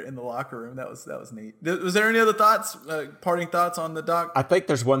DiCaprio there in the locker room. That was neat. Was there any other thoughts, parting thoughts on the doc? I think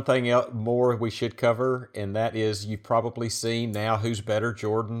there's one thing more we should cover, and that is you've probably seen now who's better,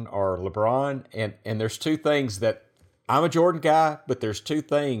 Jordan or LeBron. And there's two things that I'm a Jordan guy, but there's two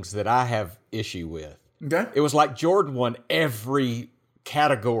things that I have issue with. Okay. It was like Jordan won every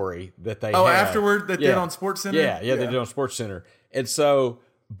category that they had. Afterward they did on SportsCenter? Yeah, they did on SportsCenter. And so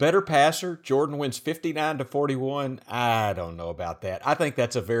better passer, Jordan wins 59-41. I don't know about that. I think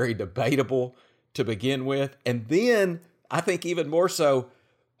that's a very debatable to begin with. And then I think even more so,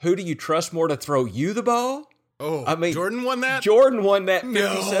 who do you trust more to throw you the ball? Oh, I mean, Jordan won that? Jordan won that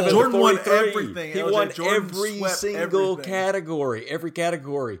 57 Jordan won 43. everything. He LJ. won Jordan every swept single everything. category. Every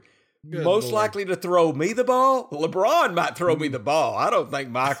category. Good Most Lord. likely to throw me the ball? LeBron might throw me the ball. I don't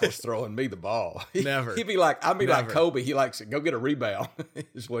think Michael's throwing me the ball. Never. He'd be like, like Never. Kobe. He likes to go get a rebound,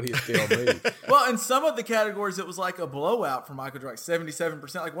 is what he'd tell me. Well, in some of the categories, it was like a blowout for Michael Jordan, like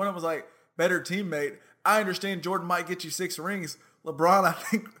 77%. Like one of them was like better teammate. I understand Jordan might get you 6 rings. LeBron, I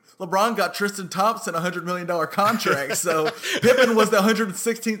think LeBron got Tristan Thompson a $100 million contract. So Pippen was the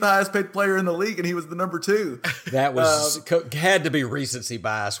 116th highest paid player in the league, and he was the number 2. That was had to be recency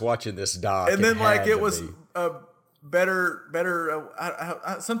bias watching this doc. And then like it was be. better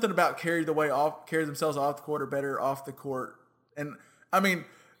something about carried themselves off the court or better off the court. And I mean,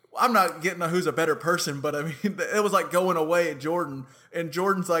 I'm not getting who's a better person, but I mean, it was like going away at Jordan, and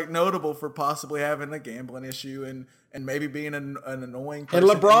Jordan's like notable for possibly having a gambling issue and maybe being an annoying person.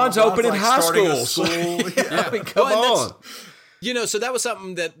 And LeBron's opening like high starting a schools. school. Yeah. I mean, come on. So that was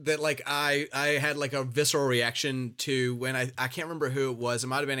something that like I had like a visceral reaction to when I can't remember who it was. It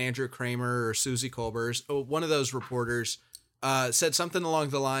might have been Andrew Kramer or Susie Kolbers. One of those reporters said something along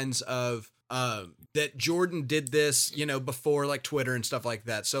the lines of that Jordan did this, before like Twitter and stuff like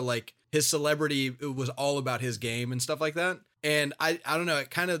that. So like his celebrity, it was all about his game and stuff like that. And I don't know,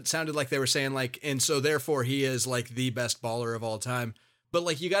 it kind of sounded like they were saying like, and so therefore he is like the best baller of all time. But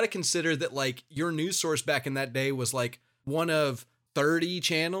like, you got to consider that like your news source back in that day was like one of 30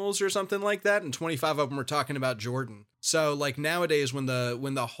 channels or something like that. And 25 of them were talking about Jordan. So like nowadays when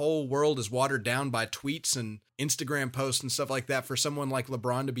the whole world is watered down by tweets and Instagram posts and stuff like that, for someone like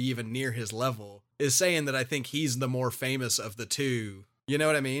LeBron to be even near his level is saying that I think he's the more famous of the two. You know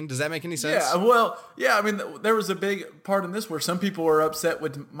what I mean? Does that make any sense? Yeah, well, yeah, I mean, there was a big part in this where some people were upset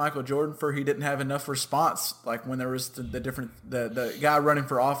with Michael Jordan for he didn't have enough response, like when there was the guy running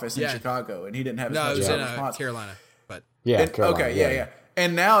for office in Chicago, and he didn't have as much it was in response. Carolina, but Yeah. And, Carolina, okay, yeah.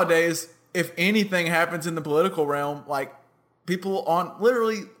 And nowadays, if anything happens in the political realm, like people on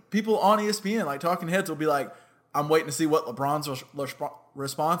ESPN, like talking heads will be like, I'm waiting to see what LeBron's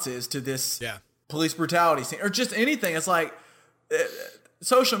response is to this police brutality scene or just anything. It's like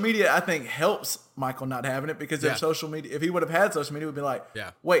social media, I think, helps Michael not having it because if social media, if he would have had social media, would be like,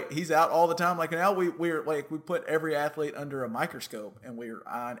 wait, he's out all the time. Like now we're like, we put every athlete under a microscope and we're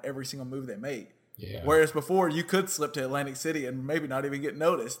on every single move they make. Yeah. Whereas before you could slip to Atlantic City and maybe not even get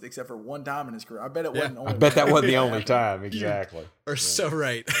noticed except for one time in his career. I bet it wasn't. I bet that wasn't the only time. Exactly. Or so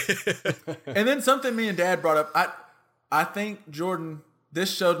right. And then something me and Dad brought up. I think Jordan.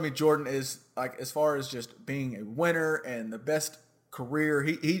 This showed me Jordan is like, as far as just being a winner and the best career.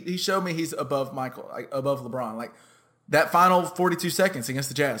 He showed me he's above Michael, like above LeBron. Like that final 42 seconds against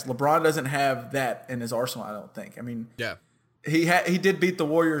the Jazz, LeBron doesn't have that in his arsenal, I don't think. I mean, he did beat the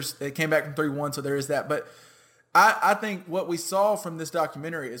Warriors. They came back from 3-1, so there is that. But I think what we saw from this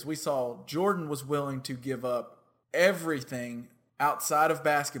documentary is we saw Jordan was willing to give up everything outside of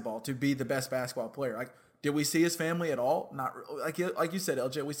basketball to be the best basketball player. Like, did we see his family at all? Not like you said,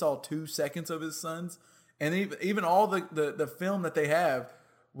 LJ. We saw 2 seconds of his sons, and even all the film that they have,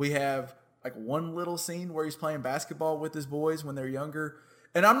 we have like one little scene where he's playing basketball with his boys when they're younger.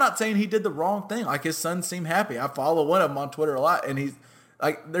 And I'm not saying he did the wrong thing. Like, his sons seem happy. I follow one of them on Twitter a lot, and he's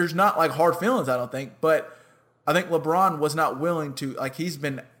like, there's not like hard feelings, I don't think. But I think LeBron was not willing to, like, he's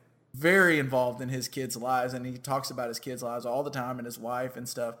been very involved in his kids' lives, and he talks about his kids' lives all the time and his wife and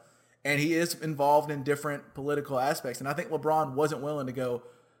stuff. And he is involved in different political aspects. And I think LeBron wasn't willing to go,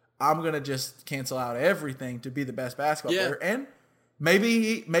 I'm going to just cancel out everything to be the best basketball player. And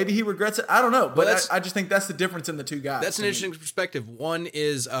maybe he regrets it. I don't know. But I just think that's the difference in the two guys. That's an interesting perspective. One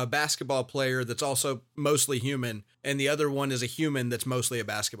is a basketball player that's also mostly human, and the other one is a human that's mostly a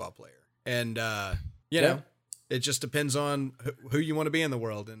basketball player. And, you know, it just depends on who you want to be in the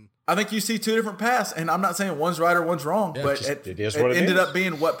world. And I think you see 2 different paths, and I'm not saying one's right or one's wrong, but it ended up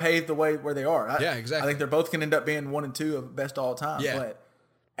being what paved the way where they are. Exactly. I think they're both can end up being 1 and 2 of best all time. Yeah. But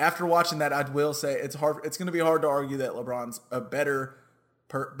after watching that, I will say it's hard. It's going to be hard to argue that LeBron's a better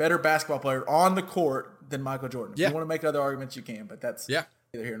basketball player on the court than Michael Jordan. If you want to make other arguments, you can, but that's neither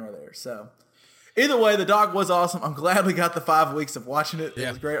here nor there. So either way, the doc was awesome. I'm glad we got the 5 weeks of watching it. It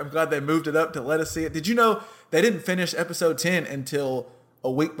was great. I'm glad they moved it up to let us see it. Did you know they didn't finish episode 10 until a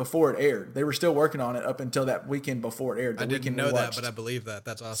week before it aired? They were still working on it up until that weekend before it aired. I didn't know that, but I believe that.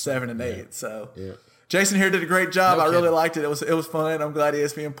 That's awesome. 7 and 8. So Jason here did a great job. I really liked it. It was fun. I'm glad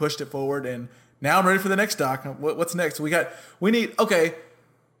ESPN pushed it forward, and now I'm ready for the next doc. What's next?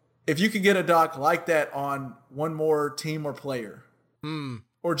 If you could get a doc like that on one more team or player,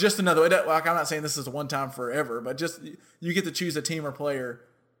 or just another, like, I'm not saying this is a one time forever, but just you get to choose a team or player.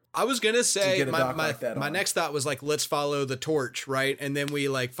 I was going to say my next thought was like, let's follow the torch, right? And then we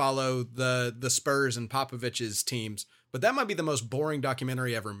like follow the Spurs and Popovich's teams. But that might be the most boring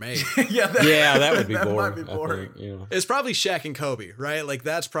documentary ever made. That would be boring. Might be boring. I think, It's probably Shaq and Kobe, right? Like,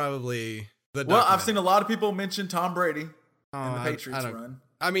 that's probably the documentary. Well, I've seen a lot of people mention Tom Brady and the Patriots run.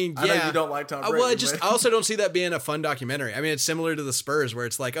 I mean, I know you don't like Tom Brady. Well, I also don't see that being a fun documentary. I mean, it's similar to the Spurs where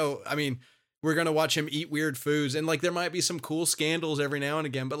it's like, we're going to watch him eat weird foods. And like, there might be some cool scandals every now and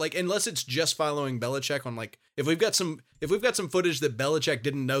again, but like, unless it's just following Belichick on like, if we've got some footage that Belichick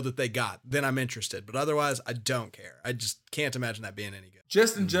didn't know that they got, then I'm interested. But otherwise I don't care. I just can't imagine that being any good.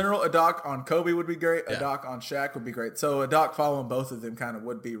 Just in general, a doc on Kobe would be great. A doc on Shaq would be great. So a doc following both of them kind of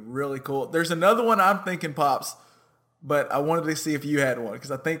would be really cool. There's another one I'm thinking, Pops, but I wanted to see if you had one because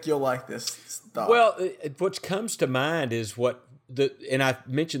I think you'll like this thought. Well, what comes to mind is and I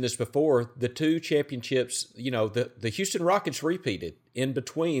mentioned this before, the 2 championships, the Houston Rockets repeated in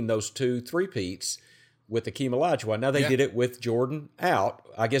between those 2 three-peats with Akeem Olajuwon. Now they did it with Jordan out.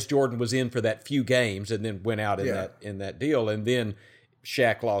 I guess Jordan was in for that few games and then went out in that deal, and then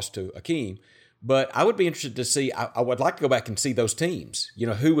Shaq lost to Akeem. But I would be interested to see, I would like to go back and see those teams,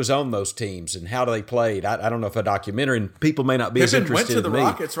 who was on those teams and how they played. I don't know if a documentary, and people may not be as interested in me. Pippen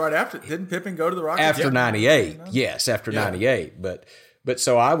went to the Rockets right after. Didn't Pippen go to the Rockets? After 98. Yes, after 98. But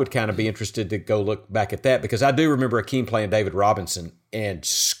so I would kind of be interested to go look back at that because I do remember Akeem playing David Robinson and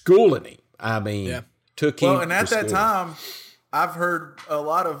schooling him. I mean, took him. Well, and at that time, I've heard a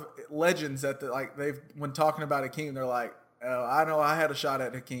lot of legends that when talking about Akeem, they're like, oh, I know I had a shot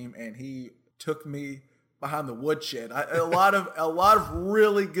at Akeem and he took me behind the woodshed. A lot of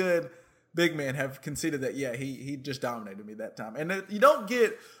really good big men have conceded that. Yeah, he just dominated me that time. And you don't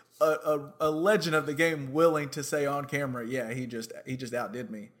get a legend of the game willing to say on camera, yeah, he just outdid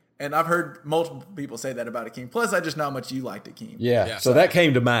me. And I've heard multiple people say that about Akeem. Plus, I just know how much you liked Akeem. Yeah. So that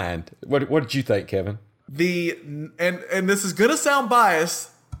came to mind. What did you think, Kevin? And this is gonna sound biased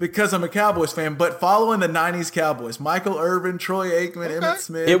because I'm a Cowboys fan, but following the 90s Cowboys, Michael Irvin, Troy Aikman, Emmitt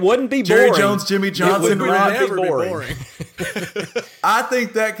Smith. It wouldn't be boring. Jerry Jones, Jimmy Johnson. It would never be boring. I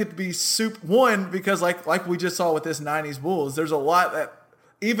think that could be one, because like we just saw with this 90s Bulls, there's a lot that,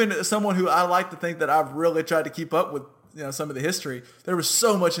 even as someone who I like to think that I've really tried to keep up with, some of the history, there was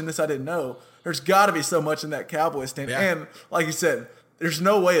so much in this I didn't know. There's got to be so much in that Cowboys team. Yeah. And like you said, There's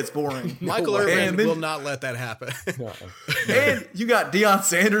no way it's boring. Michael Irvin will not let that happen. And you got Deion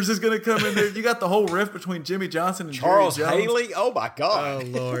Sanders is going to come in there. You got the whole rift between Jimmy Johnson and Charles Jerry Jones. Haley. Oh my God! Oh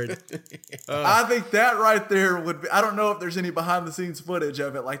Lord! I think that right there would be. I don't know if there's any behind the scenes footage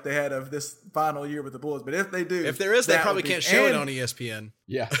of it like they had of this final year with the Bulls, but if they do, if there is, they probably can't show it on ESPN.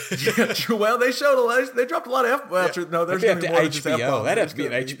 Yeah. Well, they showed a lot. They dropped a lot of F. Well, no, there's going to be more than just HBO. That'd have to be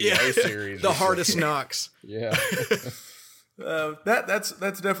an HBO series. The Hardest Knocks. Yeah. That's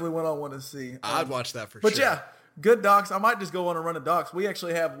definitely one I want to see. I'd watch that for sure. But yeah, good docs. I might just go on a run of docs. We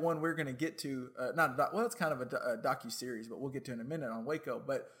actually have one we're going to get to. It's kind of a docu-series, but we'll get to in a minute on Waco.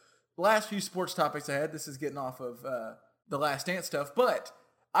 But the last few sports topics I had, this is getting off of the Last Dance stuff. But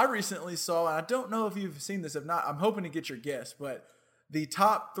I recently saw, and I don't know if you've seen this. If not, I'm hoping to get your guess. But the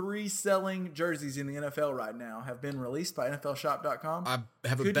top 3 selling jerseys in the NFL right now have been released by NFLShop.com. I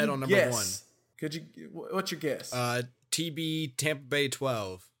have a bet on number 1. What's your guess? TB Tampa Bay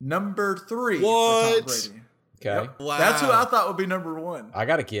 12. Number 3. What? For Tom Brady. Okay. Yep. Wow. That's who I thought would be number 1. I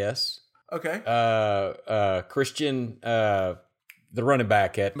got a guess. Okay. Christian, the running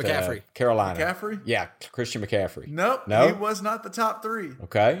back at McCaffrey. Carolina. McCaffrey? Yeah, Christian McCaffrey. Nope. No? He was not the top 3.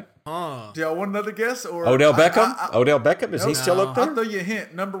 Okay. Do y'all want another guess? Or Odell Beckham? Odell Beckham? Is he still up there? I'll throw you a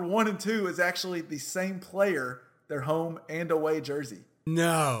hint. Number 1 and 2 is actually the same player, their home and away jersey.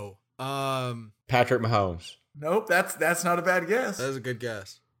 No. Patrick Mahomes. Nope, that's not a bad guess. That was a good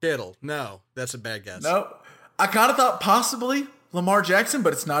guess. Kittle. No, that's a bad guess. Nope. I kind of thought possibly Lamar Jackson,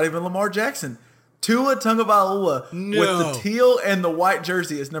 but it's not even Lamar Jackson. Tua Tagovailoa with the teal and the white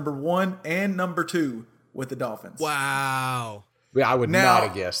jersey is number 1 and number 2 with the Dolphins. Wow. Yeah, I would not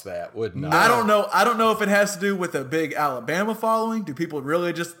have guessed that. Would not. I don't know if it has to do with a big Alabama following. Do people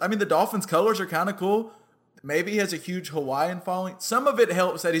really the Dolphins colors are kind of cool. Maybe he has a huge Hawaiian following. Some of it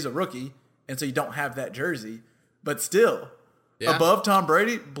helps that he's a rookie, and so you don't have that jersey. But still, above Tom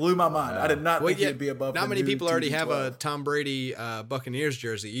Brady blew my mind. I did not think he'd be above. Not many people already have a Tom Brady Buccaneers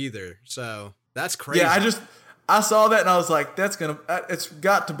jersey either. So that's crazy. Yeah, I saw that and I was like, it's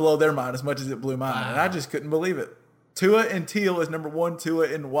got to blow their mind as much as it blew mine, and I just couldn't believe it. Tua in teal is number 1. Tua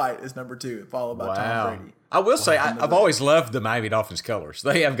in white is number 2, followed by Tom Brady. I will say I've always loved the Miami Dolphins colors.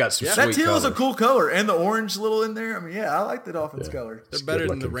 They have got some sweet that teal colors. is a cool color, and the orange little in there. I mean, I like the Dolphins color. They're better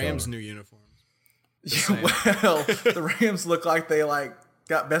than the Rams' new uniforms. Yeah, well, the Rams look like they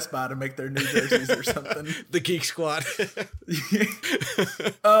got Best Buy to make their new jerseys or something. The Geek Squad.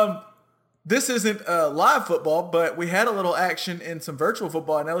 This isn't live football, but we had a little action in some virtual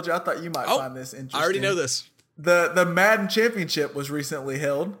football. And LJ, I thought you might find this interesting. I already know this. The Madden Championship was recently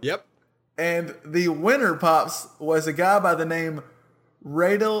held. Yep. And the winner, Pops, was a guy by the name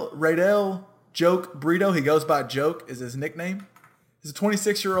Radel Joke Brito. He goes by Joke is his nickname. He's a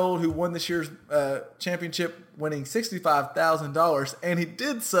 26-year-old who won this year's championship, winning $65,000, and he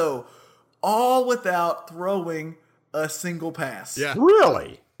did so all without throwing a single pass. Yeah.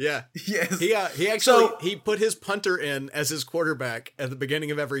 Really? Yeah. Yes. He actually he put his punter in as his quarterback at the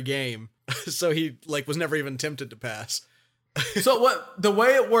beginning of every game, so he was never even tempted to pass. So the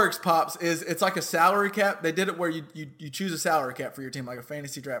way it works, Pops, is it's like a salary cap. They did it where you choose a salary cap for your team, like a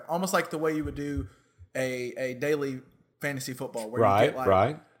fantasy draft, almost like the way you would do a daily fantasy football, where you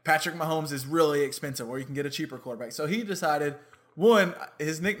get Patrick Mahomes is really expensive, or you can get a cheaper quarterback. So he decided, one,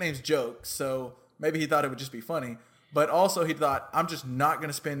 his nickname's Joke, so maybe he thought it would just be funny, but also he thought, I'm just not going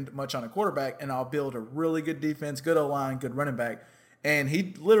to spend much on a quarterback, and I'll build a really good defense, good O-line, good running back. And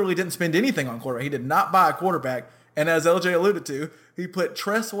he literally didn't spend anything on quarterback. He did not buy a quarterback. And as LJ alluded to, he put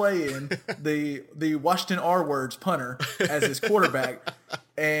Tress Way in, the Washington R-Words punter, as his quarterback,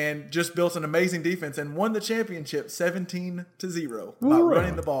 and just built an amazing defense and won the championship 17-0 by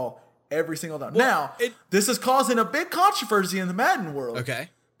running the ball every single time. Well, now, this is causing a big controversy in the Madden world. Okay.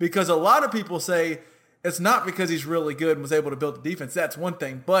 Because a lot of people say it's not because he's really good and was able to build the defense. That's one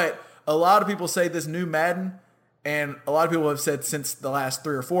thing. But a lot of people say this new Madden, and a lot of people have said since the last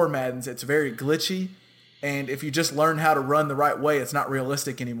 3 or 4 Maddens, it's very glitchy. And if you just learn how to run the right way, it's not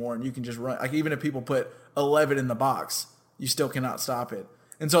realistic anymore. And you can just run. Like, even if people put 11 in the box, you still cannot stop it.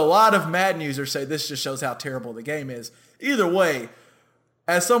 And so a lot of Madden users say this just shows how terrible the game is. Either way,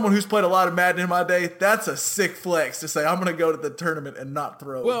 as someone who's played a lot of Madden in my day, that's a sick flex to say I'm going to go to the tournament and not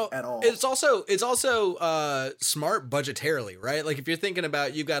throw at all. It's also smart budgetarily, right? Like, if you're thinking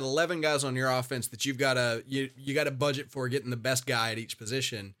about, you've got 11 guys on your offense that you got to budget for getting the best guy at each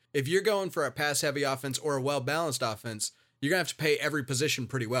position. If you're going for a pass-heavy offense or a well-balanced offense, you're going to have to pay every position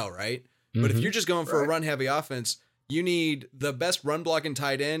pretty well, right? Mm-hmm. But if you're just going for a run-heavy offense, You need the best run blocking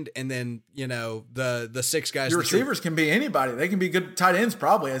tight end, and then the 6 guys. Your receivers can be anybody. They can be good tight ends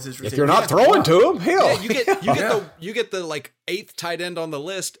probably as his receivers. If you're not throwing to them, hell, you get the like 8th tight end on the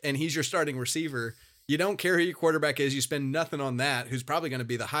list, and he's your starting receiver. You don't care who your quarterback is. You spend nothing on that, who's probably going to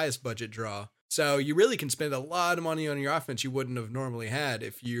be the highest budget draw. So you really can spend a lot of money on your offense you wouldn't have normally had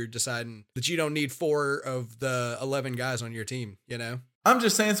if you're deciding that you don't need 4 of the 11 guys on your team, I'm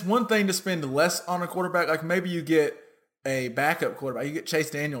just saying it's one thing to spend less on a quarterback. Like maybe you get a backup quarterback. You get Chase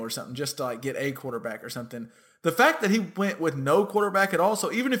Daniel or something just to like get a quarterback or something. The fact that he went with no quarterback at all, so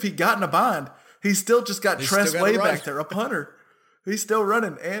even if he got in a bind, he still just got Tress way back there, a punter. He's still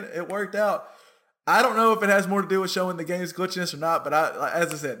running, and it worked out. I don't know if it has more to do with showing the game's glitchiness or not, but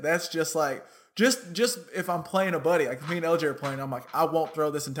as I said, that's just like – Just if I'm playing a buddy, like me and LJ are playing, I'm like, I won't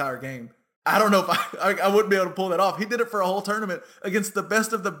throw this entire game. I don't know if I wouldn't be able to pull that off. He did it for a whole tournament against the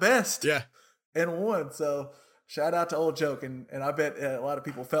best of the best. Yeah. And won. So shout out to Old Joke. And I bet a lot of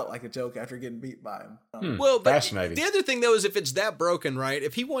people felt like a joke after getting beat by him. Well, fascinating. The other thing though is if it's that broken, right?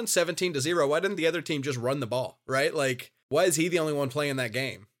 If he won 17-0, why didn't the other team just run the ball, right? Like, why is he the only one playing that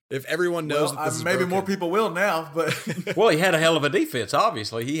game? If everyone knows that this is maybe broken. more people will now, but well, he had a hell of a defense.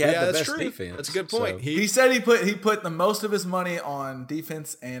 Obviously, he had the best true. defense. That's a good point. So. He said he put the most of his money on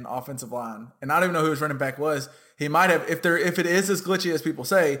defense and offensive line, and I don't even know who his running back was. He might have, if it is as glitchy as people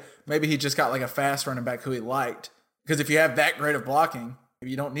say, maybe he just got like a fast running back who he liked. Because if you have that great of blocking,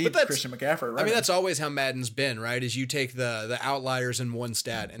 you don't need Christian McCaffrey. Running. I mean, that's always how Madden's been, right? Is you take the outliers in one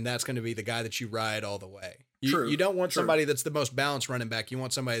stat, and that's going to be the guy that you ride all the way. You don't want somebody that's the most balanced running back. You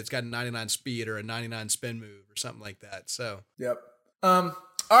want somebody that's got a 99 speed or a 99 spin move or something like that. So yep. All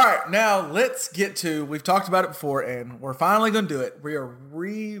right, now let's get to. We've talked about it before, and we're finally going to do it. We are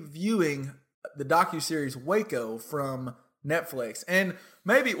reviewing the docuseries Waco from Netflix, and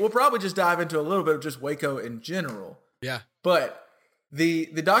maybe we'll probably just dive into a little bit of just Waco in general. Yeah, but the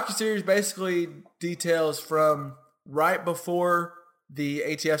docuseries basically details from right before the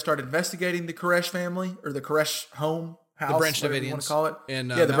ATF started investigating the Koresh family, or the Koresh house, the Branch whatever you want to call it. And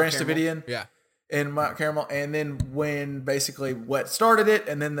the Branch Davidian. Yeah. In Mount Carmel. And then when basically what started it,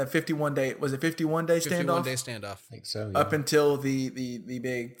 and then the 51-day, was it 51-day standoff? 51-day standoff. I think so, yeah. Up until the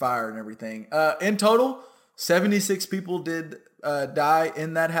big fire and everything. In total, 76 people did die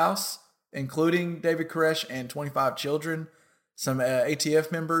in that house, including David Koresh and 25 children. Some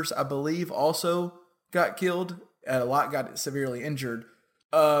ATF members, I believe, also got killed. A lot got severely injured.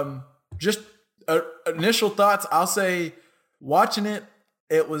 Just initial thoughts, I'll say watching it,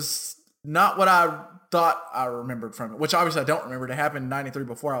 it was not what I thought I remembered from it, which obviously I don't remember. It happened in 93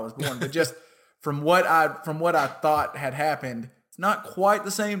 before I was born, but just from what I thought had happened, it's not quite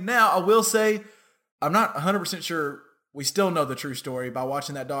the same. Now, I will say I'm not 100% sure we still know the true story by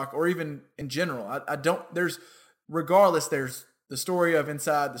watching that doc, or even in general. There's the story of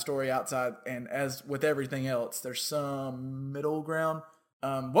inside, the story outside, and as with everything else, there's some middle ground.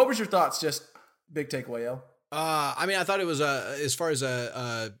 What was your thoughts? Just big takeaway, El. I mean, I thought it was as far as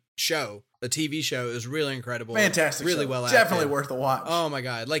a show, a TV show, it was really incredible, fantastic, really show. well acted. Definitely worth a watch. Oh my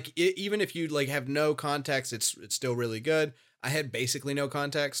god! Like even if you like have no context, it's still really good. I had basically no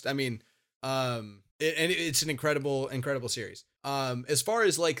context. I mean, it's an incredible series. As far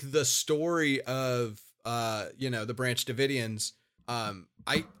as like the story of the Branch Davidians.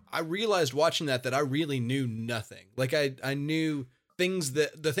 I realized watching that I really knew nothing. Like I knew things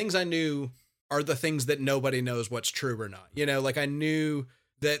the things I knew are the things that nobody knows what's true or not. Like I knew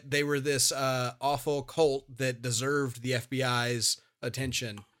that they were this awful cult that deserved the FBI's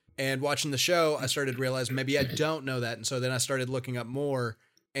attention. And watching the show, I started to realize maybe I don't know that. And so then I started looking up more.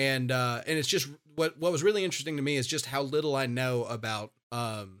 And it's just what was really interesting to me is just how little I know about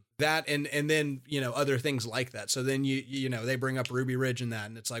that and then other things like that. So then you they bring up Ruby Ridge and that,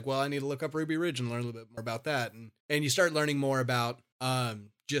 and it's like, well, I need to look up Ruby Ridge and learn a little bit more about that, and you start learning more about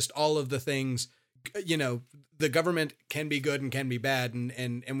just all of the things. The government can be good and can be bad,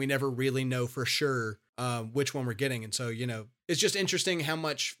 and we never really know for sure which one we're getting. And so it's just interesting how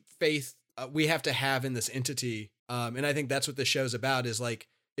much faith we have to have in this entity, and I think that's what this show's about. Is like,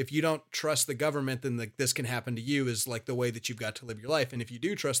 if you don't trust the government, then this can happen to you, is like the way that you've got to live your life. And if you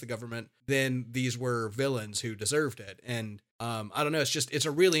do trust the government, then these were villains who deserved it. And I don't know, it's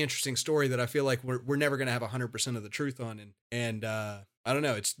a really interesting story that I feel like we're never going to have 100% of the truth on. And I don't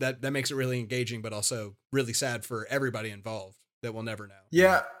know, it's that makes it really engaging, but also really sad for everybody involved that we'll never know.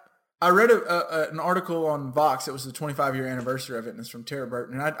 Yeah. I read an article on Vox. It was the 25-year anniversary of it, and it's from Tara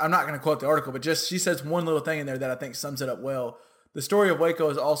Burton. And I'm not going to quote the article, but just she says one little thing in there that I think sums it up well. The story of Waco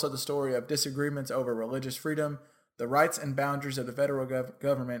is also the story of disagreements over religious freedom, the rights and boundaries of the federal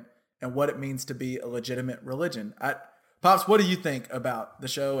government, and what it means to be a legitimate religion. Pops, what do you think about the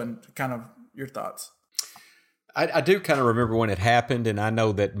show and kind of your thoughts? I do kind of remember when it happened, and I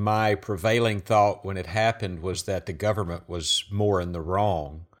know that my prevailing thought when it happened was that the government was more in the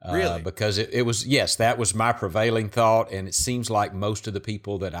wrong. Really? Because it was, yes, that was my prevailing thought, and it seems like most of the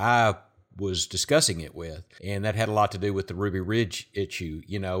people that I was discussing it with, and that had a lot to do with the Ruby Ridge issue,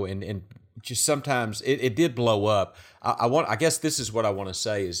 and just sometimes it did blow up. I guess this is what I want to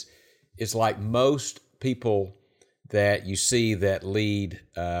say is like most people that you see that lead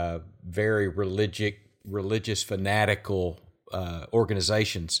very religious fanatical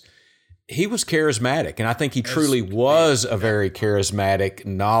organizations, he was charismatic, and I think he truly was a very charismatic,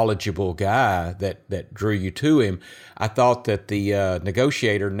 knowledgeable guy that drew you to him. I thought that the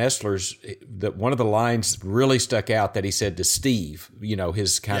negotiator, Nestler's, that one of the lines really stuck out that he said to Steve,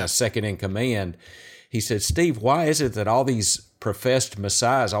 his kind of second in command. He said, "Steve, why is it that all these professed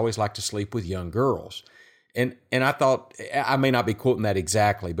messiahs always like to sleep with young girls?" And I thought, I may not be quoting that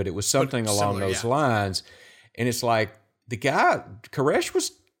exactly, but it was something along those lines. And it's like, the guy, Koresh,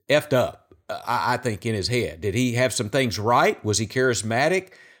 was effed up, I think, in his head. Did he have some things right? Was he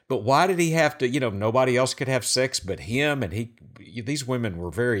charismatic? But why did he have to, nobody else could have sex but him? And these women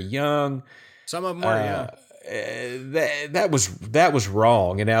were very young. Some of them were, yeah. That was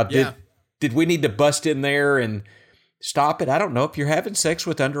wrong. And now, did we need to bust in there and stop it? I don't know. If you're having sex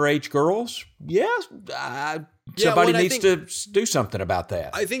with underage girls, somebody needs to do something about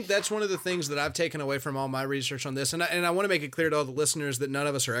that. I think that's one of the things that I've taken away from all my research on this. And I want to make it clear to all the listeners that none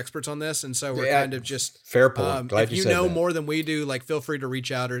of us are experts on this. And so we're kind of just... Fair point. Glad if you know more than we do, like, feel free to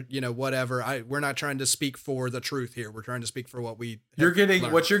reach out or, whatever. We're not trying to speak for the truth here. We're trying to speak for what we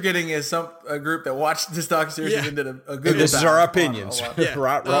What you're getting is a group that watched this docuseries and did a good... This is our opinions.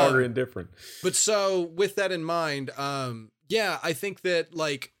 Right, wrong, or indifferent. But so with that in mind, I think that,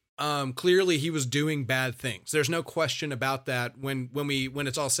 like... clearly he was doing bad things. There's no question about that when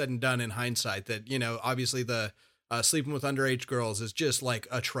it's all said and done in hindsight that, obviously the sleeping with underage girls is just like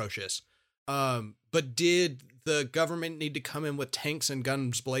atrocious. But did the government need to come in with tanks and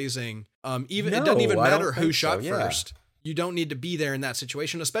guns blazing? It doesn't even matter who shot first. You don't need to be there in that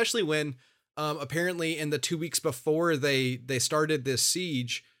situation, especially when apparently in the 2 weeks before they started this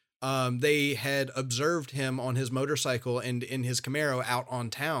siege, they had observed him on his motorcycle and in his Camaro out on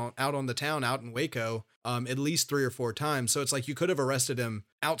the town in Waco, at least 3 or 4 times. So it's like you could have arrested him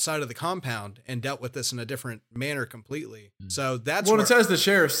outside of the compound and dealt with this in a different manner completely. So that's it says the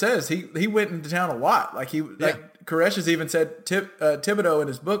sheriff says he went into town a lot. Like Koresh has even said Thibodeau in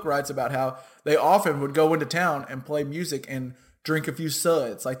his book writes about how they often would go into town and play music and drink a few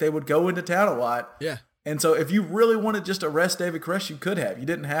suds. Like they would go into town a lot. Yeah. And so if you really wanted to just arrest David Koresh, you could have. You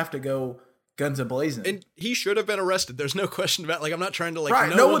didn't have to go guns a-blazing. And he should have been arrested. There's no question about it. Like, I'm not trying to,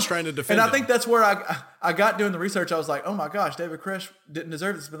 like, no one's trying to defend him. And I think that's where I got doing the research. I was like, oh my gosh, David Koresh didn't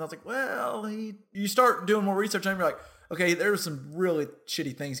deserve this. But I was like, well, you start doing more research and you're like, okay, there were some really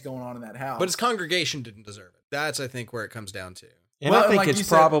shitty things going on in that house. But his congregation didn't deserve it. That's, I think, where it comes down to. And I think like it's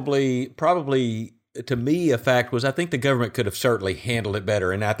probably to me, a fact was I think the government could have certainly handled it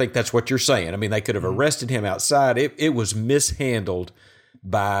better. And I think that's what you're saying. I mean, they could have arrested him outside. It was mishandled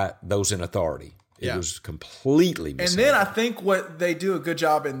by those in authority. It was completely mishandled. And then I think what they do a good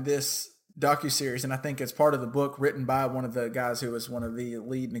job in this docuseries, and I think it's part of the book written by one of the guys who was one of the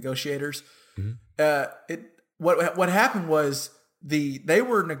lead negotiators. Mm-hmm. What happened was they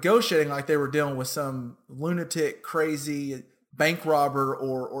were negotiating like they were dealing with some lunatic, crazy bank robber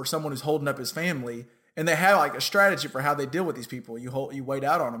or someone who's holding up his family, and they had like a strategy for how they deal with these people. You wait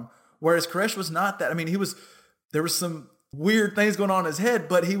out on them. Whereas Koresh was not that. I mean, there was some weird things going on in his head,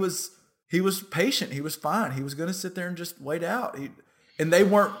 but he was patient. He was fine. He was going to sit there and just wait out. And they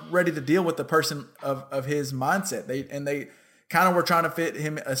weren't ready to deal with the person of his mindset. They kind of were trying to fit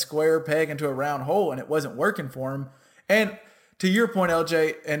him a square peg into a round hole, and it wasn't working for him. And to your point,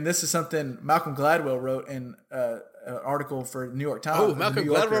 LJ, and this is something Malcolm Gladwell wrote in an article for New York Times. Oh, Malcolm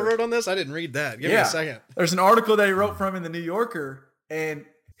Gladwell wrote on this? I didn't read that. Give me a second. There's an article that he wrote from in the New Yorker, and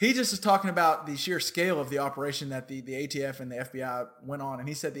he just is talking about the sheer scale of the operation that the ATF and the FBI went on. And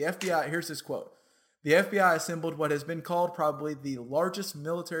he said the FBI, here's his quote, "The FBI assembled what has been called probably the largest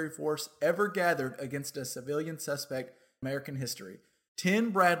military force ever gathered against a civilian suspect in American history.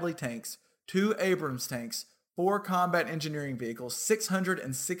 10 Bradley tanks, 2 Abrams tanks, 4 combat engineering vehicles,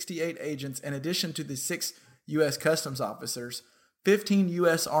 668 agents, in addition to the 6 U.S. Customs officers, 15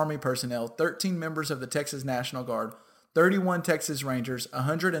 U.S. Army personnel, 13 members of the Texas National Guard, 31 Texas Rangers,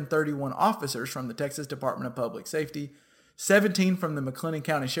 131 officers from the Texas Department of Public Safety, 17 from the McLennan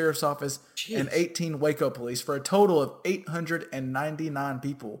County Sheriff's Office, and 18 Waco Police, for a total of 899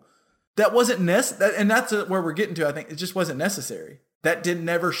 people. that wasn't necessary. And that's where we're getting to. I think it just wasn't necessary. That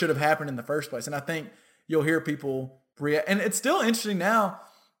never should have happened in the first place. And I think you'll hear people react. And it's still interesting now.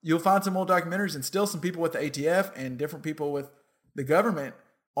 You'll find some old documentaries and still some people with the ATF and different people with the government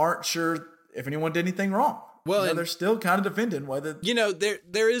aren't sure if anyone did anything wrong. Well, they're still kind of defending whether,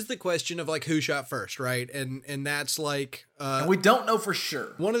 there is the question of like who shot first, right? And that's like, and we don't know for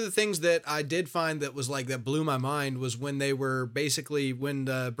sure. One of the things that I did find that was like, that blew my mind was when they were basically, when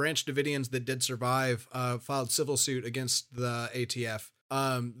the Branch Davidians that did survive, filed civil suit against the ATF.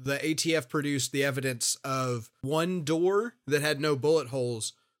 The ATF produced the evidence of one door that had no bullet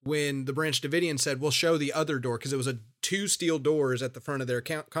holes when the Branch Davidians said, we'll show the other door. Cause it was 2 steel doors at the front of their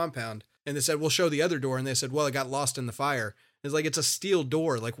compound. And they said, we'll show the other door. And they said, well, it got lost in the fire. It's like, it's a steel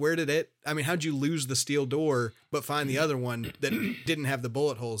door. Like, where did it? I mean, how'd you lose the steel door, but find the other one that didn't have the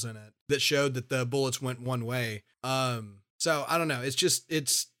bullet holes in it that showed that the bullets went one way? So I don't know. It's just,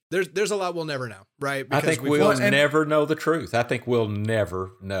 there's a lot we'll never know, right? Because I think we'll never know the truth. I think we'll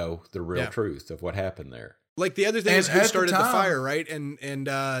never know the real truth of what happened there. Like the other thing is who started the fire, right? And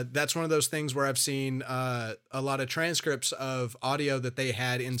that's one of those things where I've seen a lot of transcripts of audio that they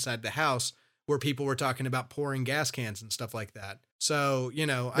had inside the house where people were talking about pouring gas cans and stuff like that. So,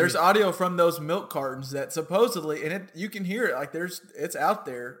 there's audio from those milk cartons that supposedly, and you can hear it, like it's out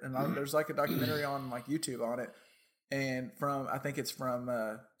there, and there's like a documentary on like YouTube on it, and I think it's from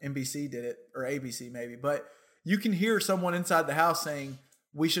NBC did it, or ABC maybe, but you can hear someone inside the house saying,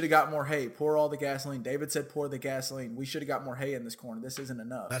 we should have got more hay. Pour all the gasoline. David said, pour the gasoline. We should have got more hay in this corner. This isn't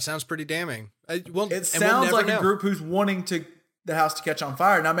enough. That sounds pretty damning. It sounds like a group who's wanting the house to catch on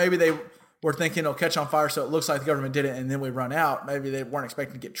fire. Now, maybe they were thinking it'll catch on fire so it looks like the government did it and then we run out. Maybe they weren't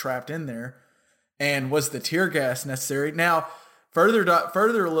expecting to get trapped in there. And was the tear gas necessary? Now, further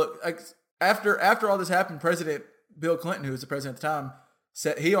look, like after all this happened, President Bill Clinton, who was the president at the time,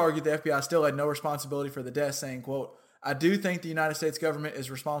 said he argued the FBI still had no responsibility for the death, saying, quote, I do think the United States government is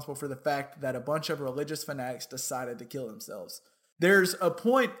responsible for the fact that a bunch of religious fanatics decided to kill themselves. There's a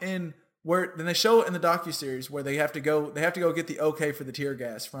point in where, then they show it in the docuseries where they have to go get the okay for the tear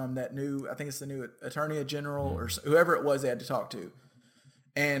gas from that new, I think it's the new Attorney General or whoever it was they had to talk to.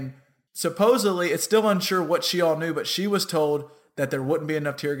 And supposedly it's still unsure what she all knew, but she was told that there wouldn't be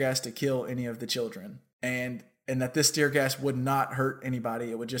enough tear gas to kill any of the children. And that this tear gas would not hurt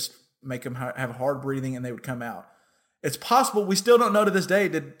anybody. It would just make them have hard breathing and they would come out. It's possible. We still don't know to this day,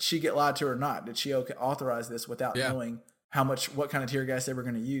 did she get lied to or not? Did she authorize this without knowing what kind of tear gas they were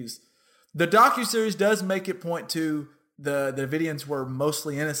going to use? The docuseries does make it point to the Davidians were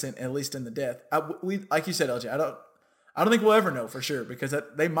mostly innocent, at least in the death. Like you said, LJ, I don't think we'll ever know for sure because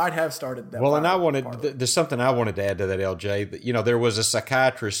they might have started that. Well, and there's something I wanted to add to that, LJ. That, there was a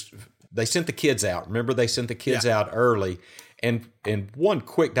psychiatrist. They sent the kids out. Remember, they sent the kids out early. And one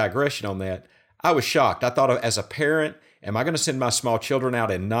quick digression on that. I was shocked. I thought, as a parent, am I going to send my small children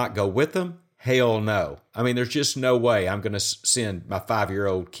out and not go with them? Hell no. I mean, there's just no way I'm going to send my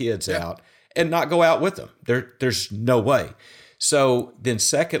 5-year-old kids out and not go out with them. There's no way. So then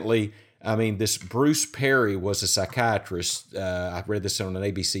secondly, I mean, this Bruce Perry was a psychiatrist. I read this on an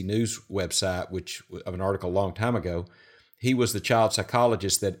ABC News website, of an article a long time ago. He was the child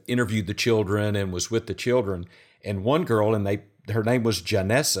psychologist that interviewed the children and was with the children. And one girl, her name was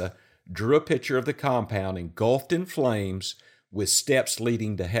Janessa, drew a picture of the compound engulfed in flames with steps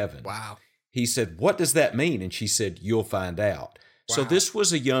leading to heaven. Wow. He said, what does that mean? And she said, you'll find out. Wow. So this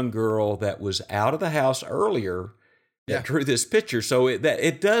was a young girl that was out of the house earlier that drew this picture. So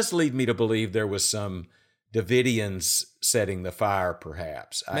it does lead me to believe there was some Davidians setting the fire,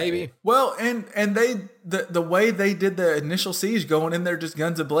 perhaps. Maybe. Well, and they the way they did the initial siege, going in there just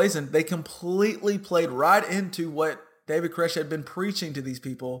guns a-blazing, they completely played right into what David Koresh had been preaching to these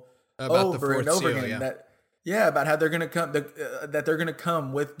people about over and over again. About how they're going to come, that they're going to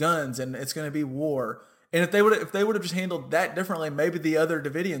come with guns and it's going to be war. And if they would have just handled that differently, maybe the other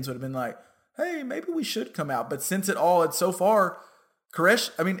Davidians would have been like, hey, maybe we should come out. But since it's so far,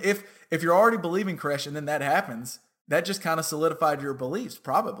 Koresh, I mean, if you're already believing Koresh and then that happens, that just kind of solidified your beliefs,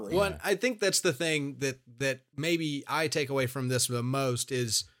 probably. Well, I think that's the thing that maybe I take away from this the most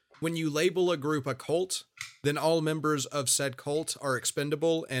is when you label a group a cult, then all members of said cult are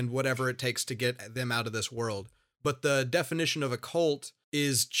expendable and whatever it takes to get them out of this world. But the definition of a cult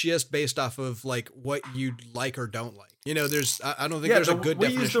is just based off of like what you like or don't like. I don't think there's a good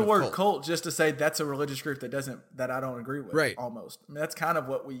definition. We use the word cult just to say that's a religious group that I don't agree with. Right. Almost. I mean, that's kind of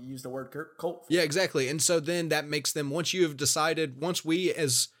what we use the word cult for. Yeah, exactly. And so then that makes them, once we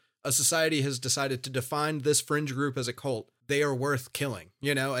as a society has decided to define this fringe group as a cult, they are worth killing,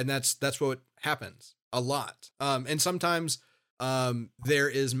 and that's what happens a lot. And sometimes there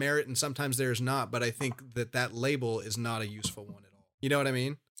is merit and sometimes there's not, but I think that label is not a useful one at all. You know what I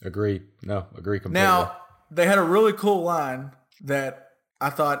mean? Agreed. No, agree completely. Now, they had a really cool line that I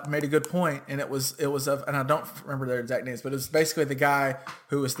thought made a good point, and it was of, and I don't remember their exact names, but it was basically the guy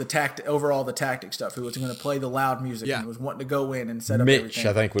who was the tactic stuff, who was going to play the loud music and was wanting to go in and set up everything. Mitch,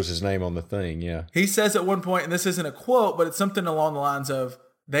 I think was his name on the thing. Yeah. He says at one point, and this isn't a quote, but it's something along the lines of,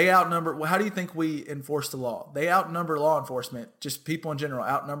 they outnumber, well, how do you think we enforce the law? They outnumber law enforcement, just people in general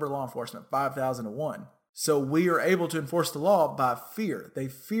outnumber law enforcement 5,000 to 1. So we are able to enforce the law by fear. They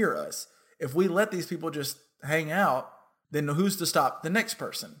fear us. If we let these people just hang out, then who's to stop the next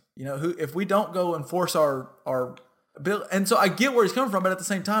person? You know, who, if we don't go enforce our bill. And so I get where he's coming from, but at the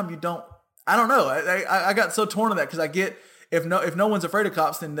same time, I don't know. I got so torn on that, because I get, if no one's afraid of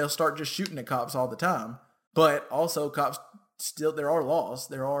cops, then they'll start just shooting at cops all the time. But also cops, still, there are laws,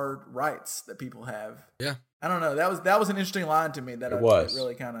 there are rights that people have. Yeah. I don't know. That was an interesting line to me that it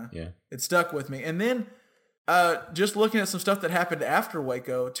really kind of, it stuck with me. And then just looking at some stuff that happened after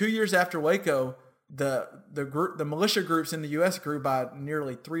Waco, 2 years after Waco, the militia groups in the U.S. grew by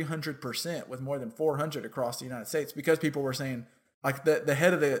nearly 300%, with more than 400 across the United States, because people were saying, like the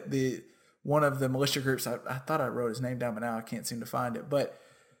head of the one of the militia groups, I thought I wrote his name down, but now I can't seem to find it. But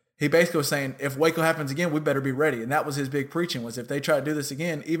he basically was saying, if Waco happens again, we better be ready. And that was his big preaching, was if they try to do this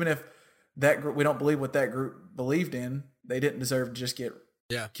again, even if that group, we don't believe what that group believed in, they didn't deserve to just get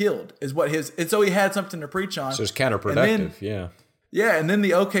killed, is what his, and so he had something to preach on. So it's counterproductive. Yeah. And then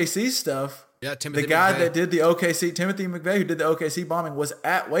the OKC stuff. Yeah, the guy that did the OKC, Timothy McVeigh, who did the OKC bombing, was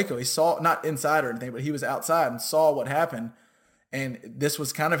at Waco. He saw, not inside or anything, but he was outside and saw what happened. And this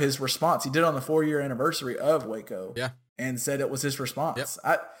was kind of his response. He did it on the 4-year anniversary of Waco. Yeah. And said it was his response.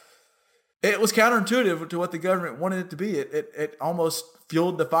 Yep. It was counterintuitive to what the government wanted it to be. It almost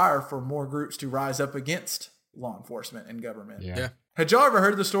fueled the fire for more groups to rise up against law enforcement and government. Yeah. Had y'all ever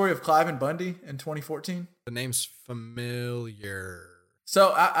heard the story of Cliven Bundy in 2014? The name's familiar.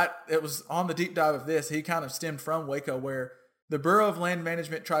 So it was on the deep dive of this. He kind of stemmed from Waco, where the Bureau of Land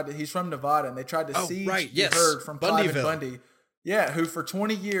Management he's from Nevada, and they tried to seize the herd from Cliven Bundy. Yeah, who for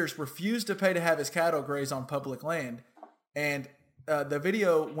 20 years refused to pay to have his cattle graze on public land. And the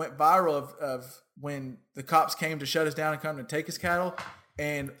video went viral of when the cops came to shut us down and come to take his cattle,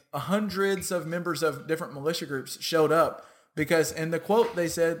 and hundreds of members of different militia groups showed up, because in the quote they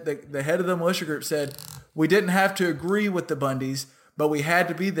said, the head of the militia group said, "We didn't have to agree with the Bundys, but we had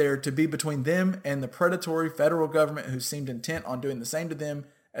to be there to be between them and the predatory federal government who seemed intent on doing the same to them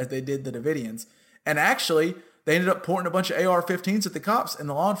as they did the Davidians." And actually, they ended up pointing a bunch of AR-15s at the cops, and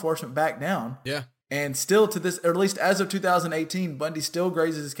the law enforcement backed down. Yeah. And still to this, or at least as of 2018, Bundy still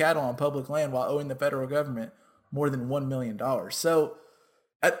grazes his cattle on public land while owing the federal government more than $1 million. So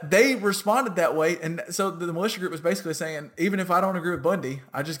they responded that way. And so the militia group was basically saying, even if I don't agree with Bundy,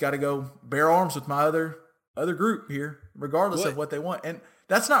 I just got to go bear arms with my other group here, regardless of what they want. And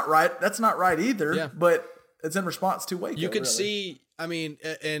that's not right. That's not right either. Yeah. But it's in response to Waco. You could see, I mean,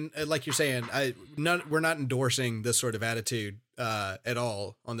 and like you're saying, we're not endorsing this sort of attitude at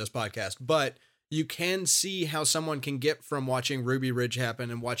all on this podcast, but you can see how someone can get from watching Ruby Ridge happen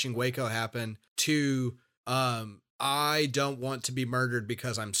and watching Waco happen to, I don't want to be murdered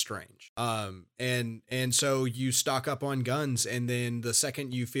because I'm strange. And so you stock up on guns, and then the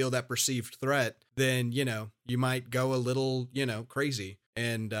second you feel that perceived threat, then, you might go a little, crazy,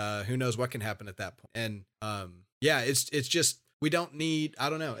 and who knows what can happen at that point. And it's just, we don't need, I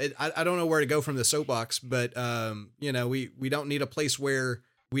don't know. I don't know where to go from the soapbox, but we don't need a place where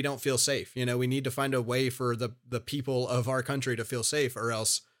we don't feel safe. We need to find a way for the people of our country to feel safe, or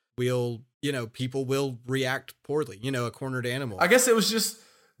else people will react poorly, a cornered animal. I guess it was just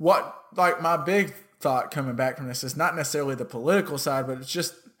my big thought coming back from this is not necessarily the political side, but it's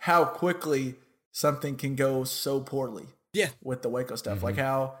just how quickly something can go so poorly. Yeah. With the Waco stuff, mm-hmm. Like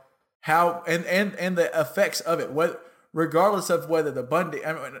how and the effects of it, regardless of whether the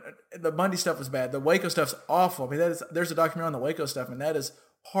Bundy stuff was bad, the Waco stuff's awful. I mean, there's a documentary on the Waco stuff, and that is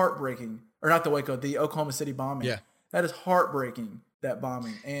heartbreaking. Or not the Waco, the Oklahoma City bombing. Yeah. That is heartbreaking, that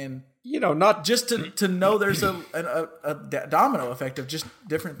bombing. And not just to know there's a domino effect of just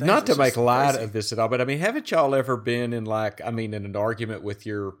different things. Not to make light of this at all, but I mean, haven't y'all ever been in in an argument with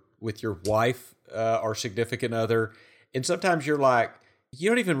your wife or significant other, and sometimes you're like, you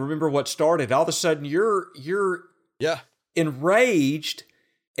don't even remember what started. All of a sudden, you're enraged,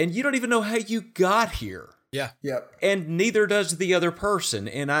 and you don't even know how you got here. Yeah. Yep. And neither does the other person.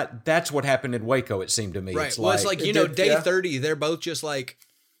 And that's what happened in Waco, it seemed to me. Right. It's like day 30, they're both just like,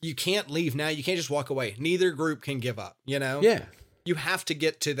 you can't leave now. You can't just walk away. Neither group can give up, Yeah. You have to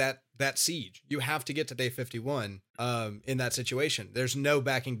get to that that siege. You have to get to day 51 in that situation. There's no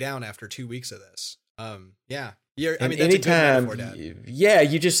backing down after 2 weeks of this. Yeah. I mean, that's anytime, a good metaphor, Dad. Yeah,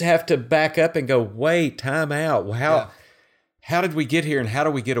 you just have to back up and go, wait, time out. How did we get here and how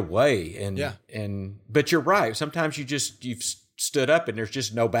do we get away? But you're right. Sometimes you've stood up and there's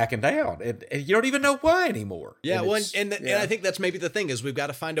just no backing down and you don't even know why anymore. Yeah. And I think that's maybe the thing is we've got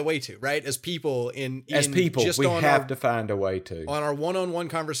to find a way to, right? As people we have to find a way to, on our one-on-one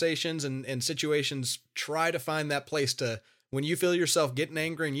conversations and situations, try to find that place to, when you feel yourself getting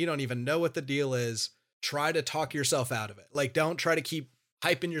angry and you don't even know what the deal is, try to talk yourself out of it. Like, don't try to keep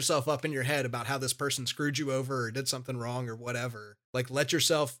hyping yourself up in your head about how this person screwed you over or did something wrong or whatever. Like, let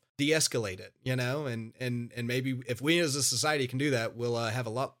yourself de-escalate it, and maybe if we as a society can do that, we'll have a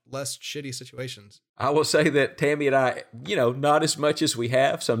lot less shitty situations. I will say that Tammy and I, not as much as we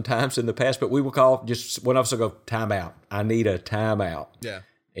have sometimes in the past, but we will call just one of us will go, time out. I need a timeout. Yeah.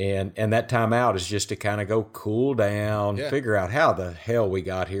 And that timeout is just to kind of go cool down, figure out how the hell we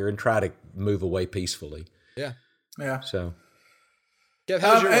got here and try to move away peacefully. Yeah. Yeah. So. Kev,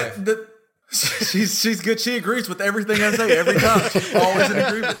 how's your wife? She's good. She agrees with everything I say every time. She's always in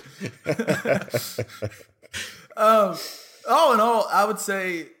agreement. All in all, I would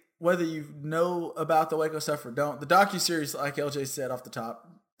say whether you know about the Waco stuff or don't, the docuseries, like LJ said off the top,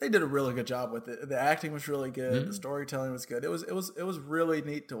 they did a really good job with it. The acting was really good. Mm-hmm. The storytelling was good. It was really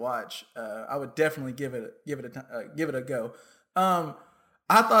neat to watch. I would definitely give it a go.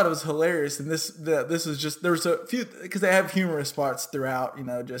 I thought it was hilarious, and this was just, there was a few, because they have humorous parts throughout,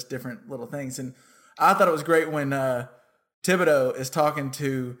 just different little things, and I thought it was great when Thibodeau is talking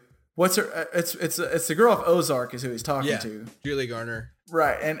to what's her, it's the girl of Ozark is who he's talking to, Julie Garner,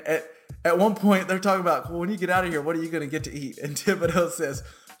 right? And at one point they're talking about, well, when you get out of here, what are you going to get to eat? And Thibodeau says,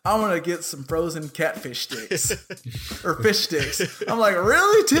 I want to get some frozen catfish sticks or fish sticks. I'm like,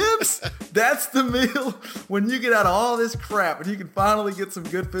 really, Tibbs? That's the meal? When you get out of all this crap and you can finally get some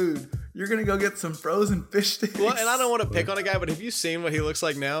good food, you're going to go get some frozen fish sticks? Well, and I don't want to pick on a guy, but have you seen what he looks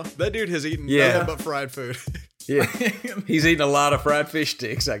like now? That dude has eaten nothing but fried food. Yeah, he's eating a lot of fried fish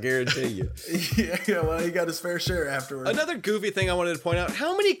sticks, I guarantee you. Yeah, well, he got his fair share afterwards. Another goofy thing I wanted to point out,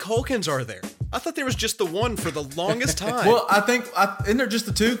 how many Culkins are there? I thought there was just the one for the longest time. Well, I think, isn't there just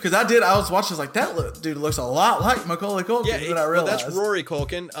the two? Because I was watching, like, dude looks a lot like Macaulay Culkin. Yeah, I realized. Well, that's Rory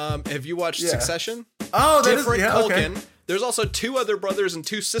Culkin. Have you watched Succession? Oh, that Different is, Culkin. Okay. There's also 2 other brothers and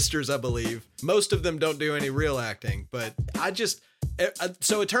 2 sisters, I believe. Most of them don't do any real acting, but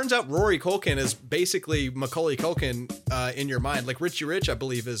so it turns out Rory Culkin is basically Macaulay Culkin in your mind. Like Richie Rich, I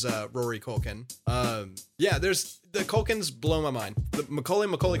believe, is Rory Culkin. There's the Culkins blow my mind. The Macaulay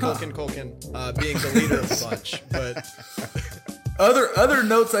Culkin being the leader of the bunch. But other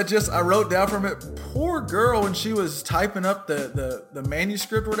notes I wrote down from it. Poor girl when she was typing up the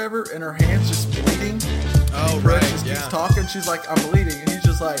manuscript or whatever, and her hands just bleeding. Oh right, just keeps talking. She's like, I'm bleeding, and he's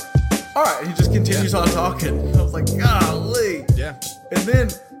just like, all right. And he just continues on talking. I was like, golly. Yeah. And then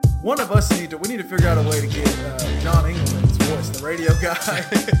one of us we need to figure out a way to get John Engelman's voice, the radio guy.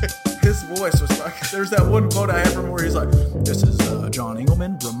 His voice was like, there's that one quote I have from him where he's like, this is John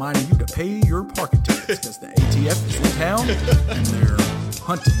Engelman reminding you to pay your parking tickets because the ATF is in town and they're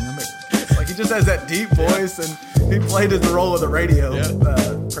hunting Americans. Like, he just has that deep voice, and he played the role of the radio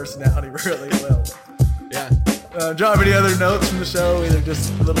personality really well. Yeah. John, have any other notes from the show? Either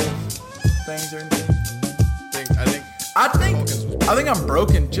just little things or anything? I think I'm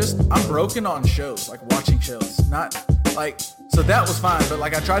broken. I'm broken on shows, like watching shows. Not like, so that was fine, but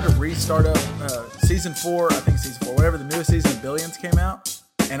like I tried to restart up season 4, whatever the newest season of Billions came out,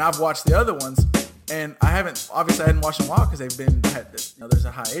 and I've watched the other ones, and I hadn't watched them a while because there's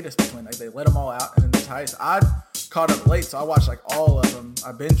a hiatus between, like they let them all out and then there's hiatus. I caught up late, so I watched like all of them.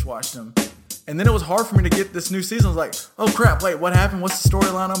 I binge watched them. And then it was hard for me to get this new season. I was like, oh crap, wait, what happened? What's the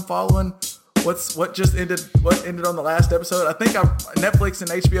storyline I'm following? What ended on the last episode? I think Netflix and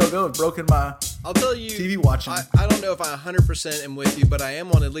HBO Go have broken my TV watching. I don't know if I 100% am with you, but I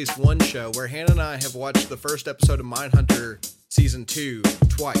am on at least one show where Hannah and I have watched the first episode of Mindhunter season 2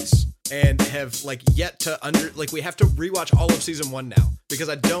 twice. And have yet to we have to rewatch all of season 1 now because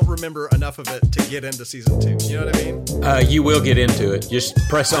I don't remember enough of it to get into season 2. You know what I mean? You will get into it. Just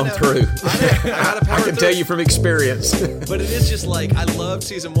press on through. I can tell you from experience. But it is just I loved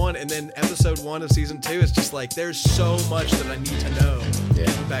season 1, and then episode 1 of season 2. It's just there's so much that I need to know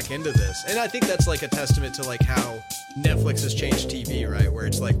back into this, and I think that's a testament to how Netflix has changed TV, right? Where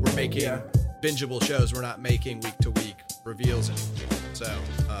it's we're making bingeable shows. We're not making week to week reveals anymore. So,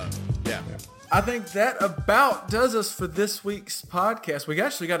 I think that about does us for this week's podcast. We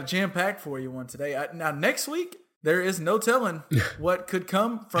actually got a jam-packed for you one today. Now, next week, there is no telling what could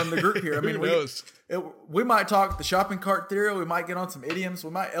come from the group here. I mean, we might talk the shopping cart theory. We might get on some idioms.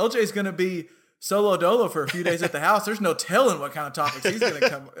 LJ's going to be solo dolo for a few days at the house. There's no telling what kind of topics he's going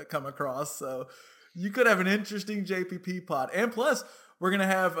to come across. So you could have an interesting JPP pod. And plus, we're going to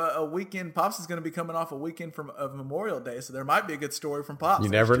have a weekend. Pops is going to be coming off a weekend of Memorial Day. So there might be a good story from Pops. You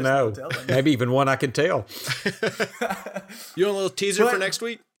never know. Maybe even one I can tell. You want a little teaser for next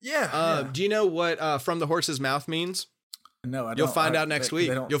week? Yeah. Do you know what From the Horse's Mouth means? No, I don't. You'll find out next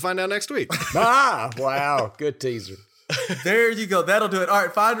week. You'll find out next week. Wow. Good teaser. There you go. That'll do it. All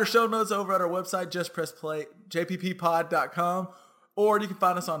right. Find our show notes over at our website, just press play, jpppod.com. Or you can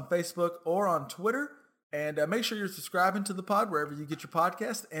find us on Facebook or on Twitter. And make sure you're subscribing to the pod wherever you get your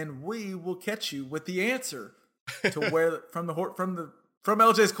podcast. And we will catch you with the answer to where from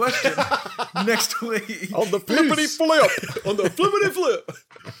LJ's question next week. On the flippity flip.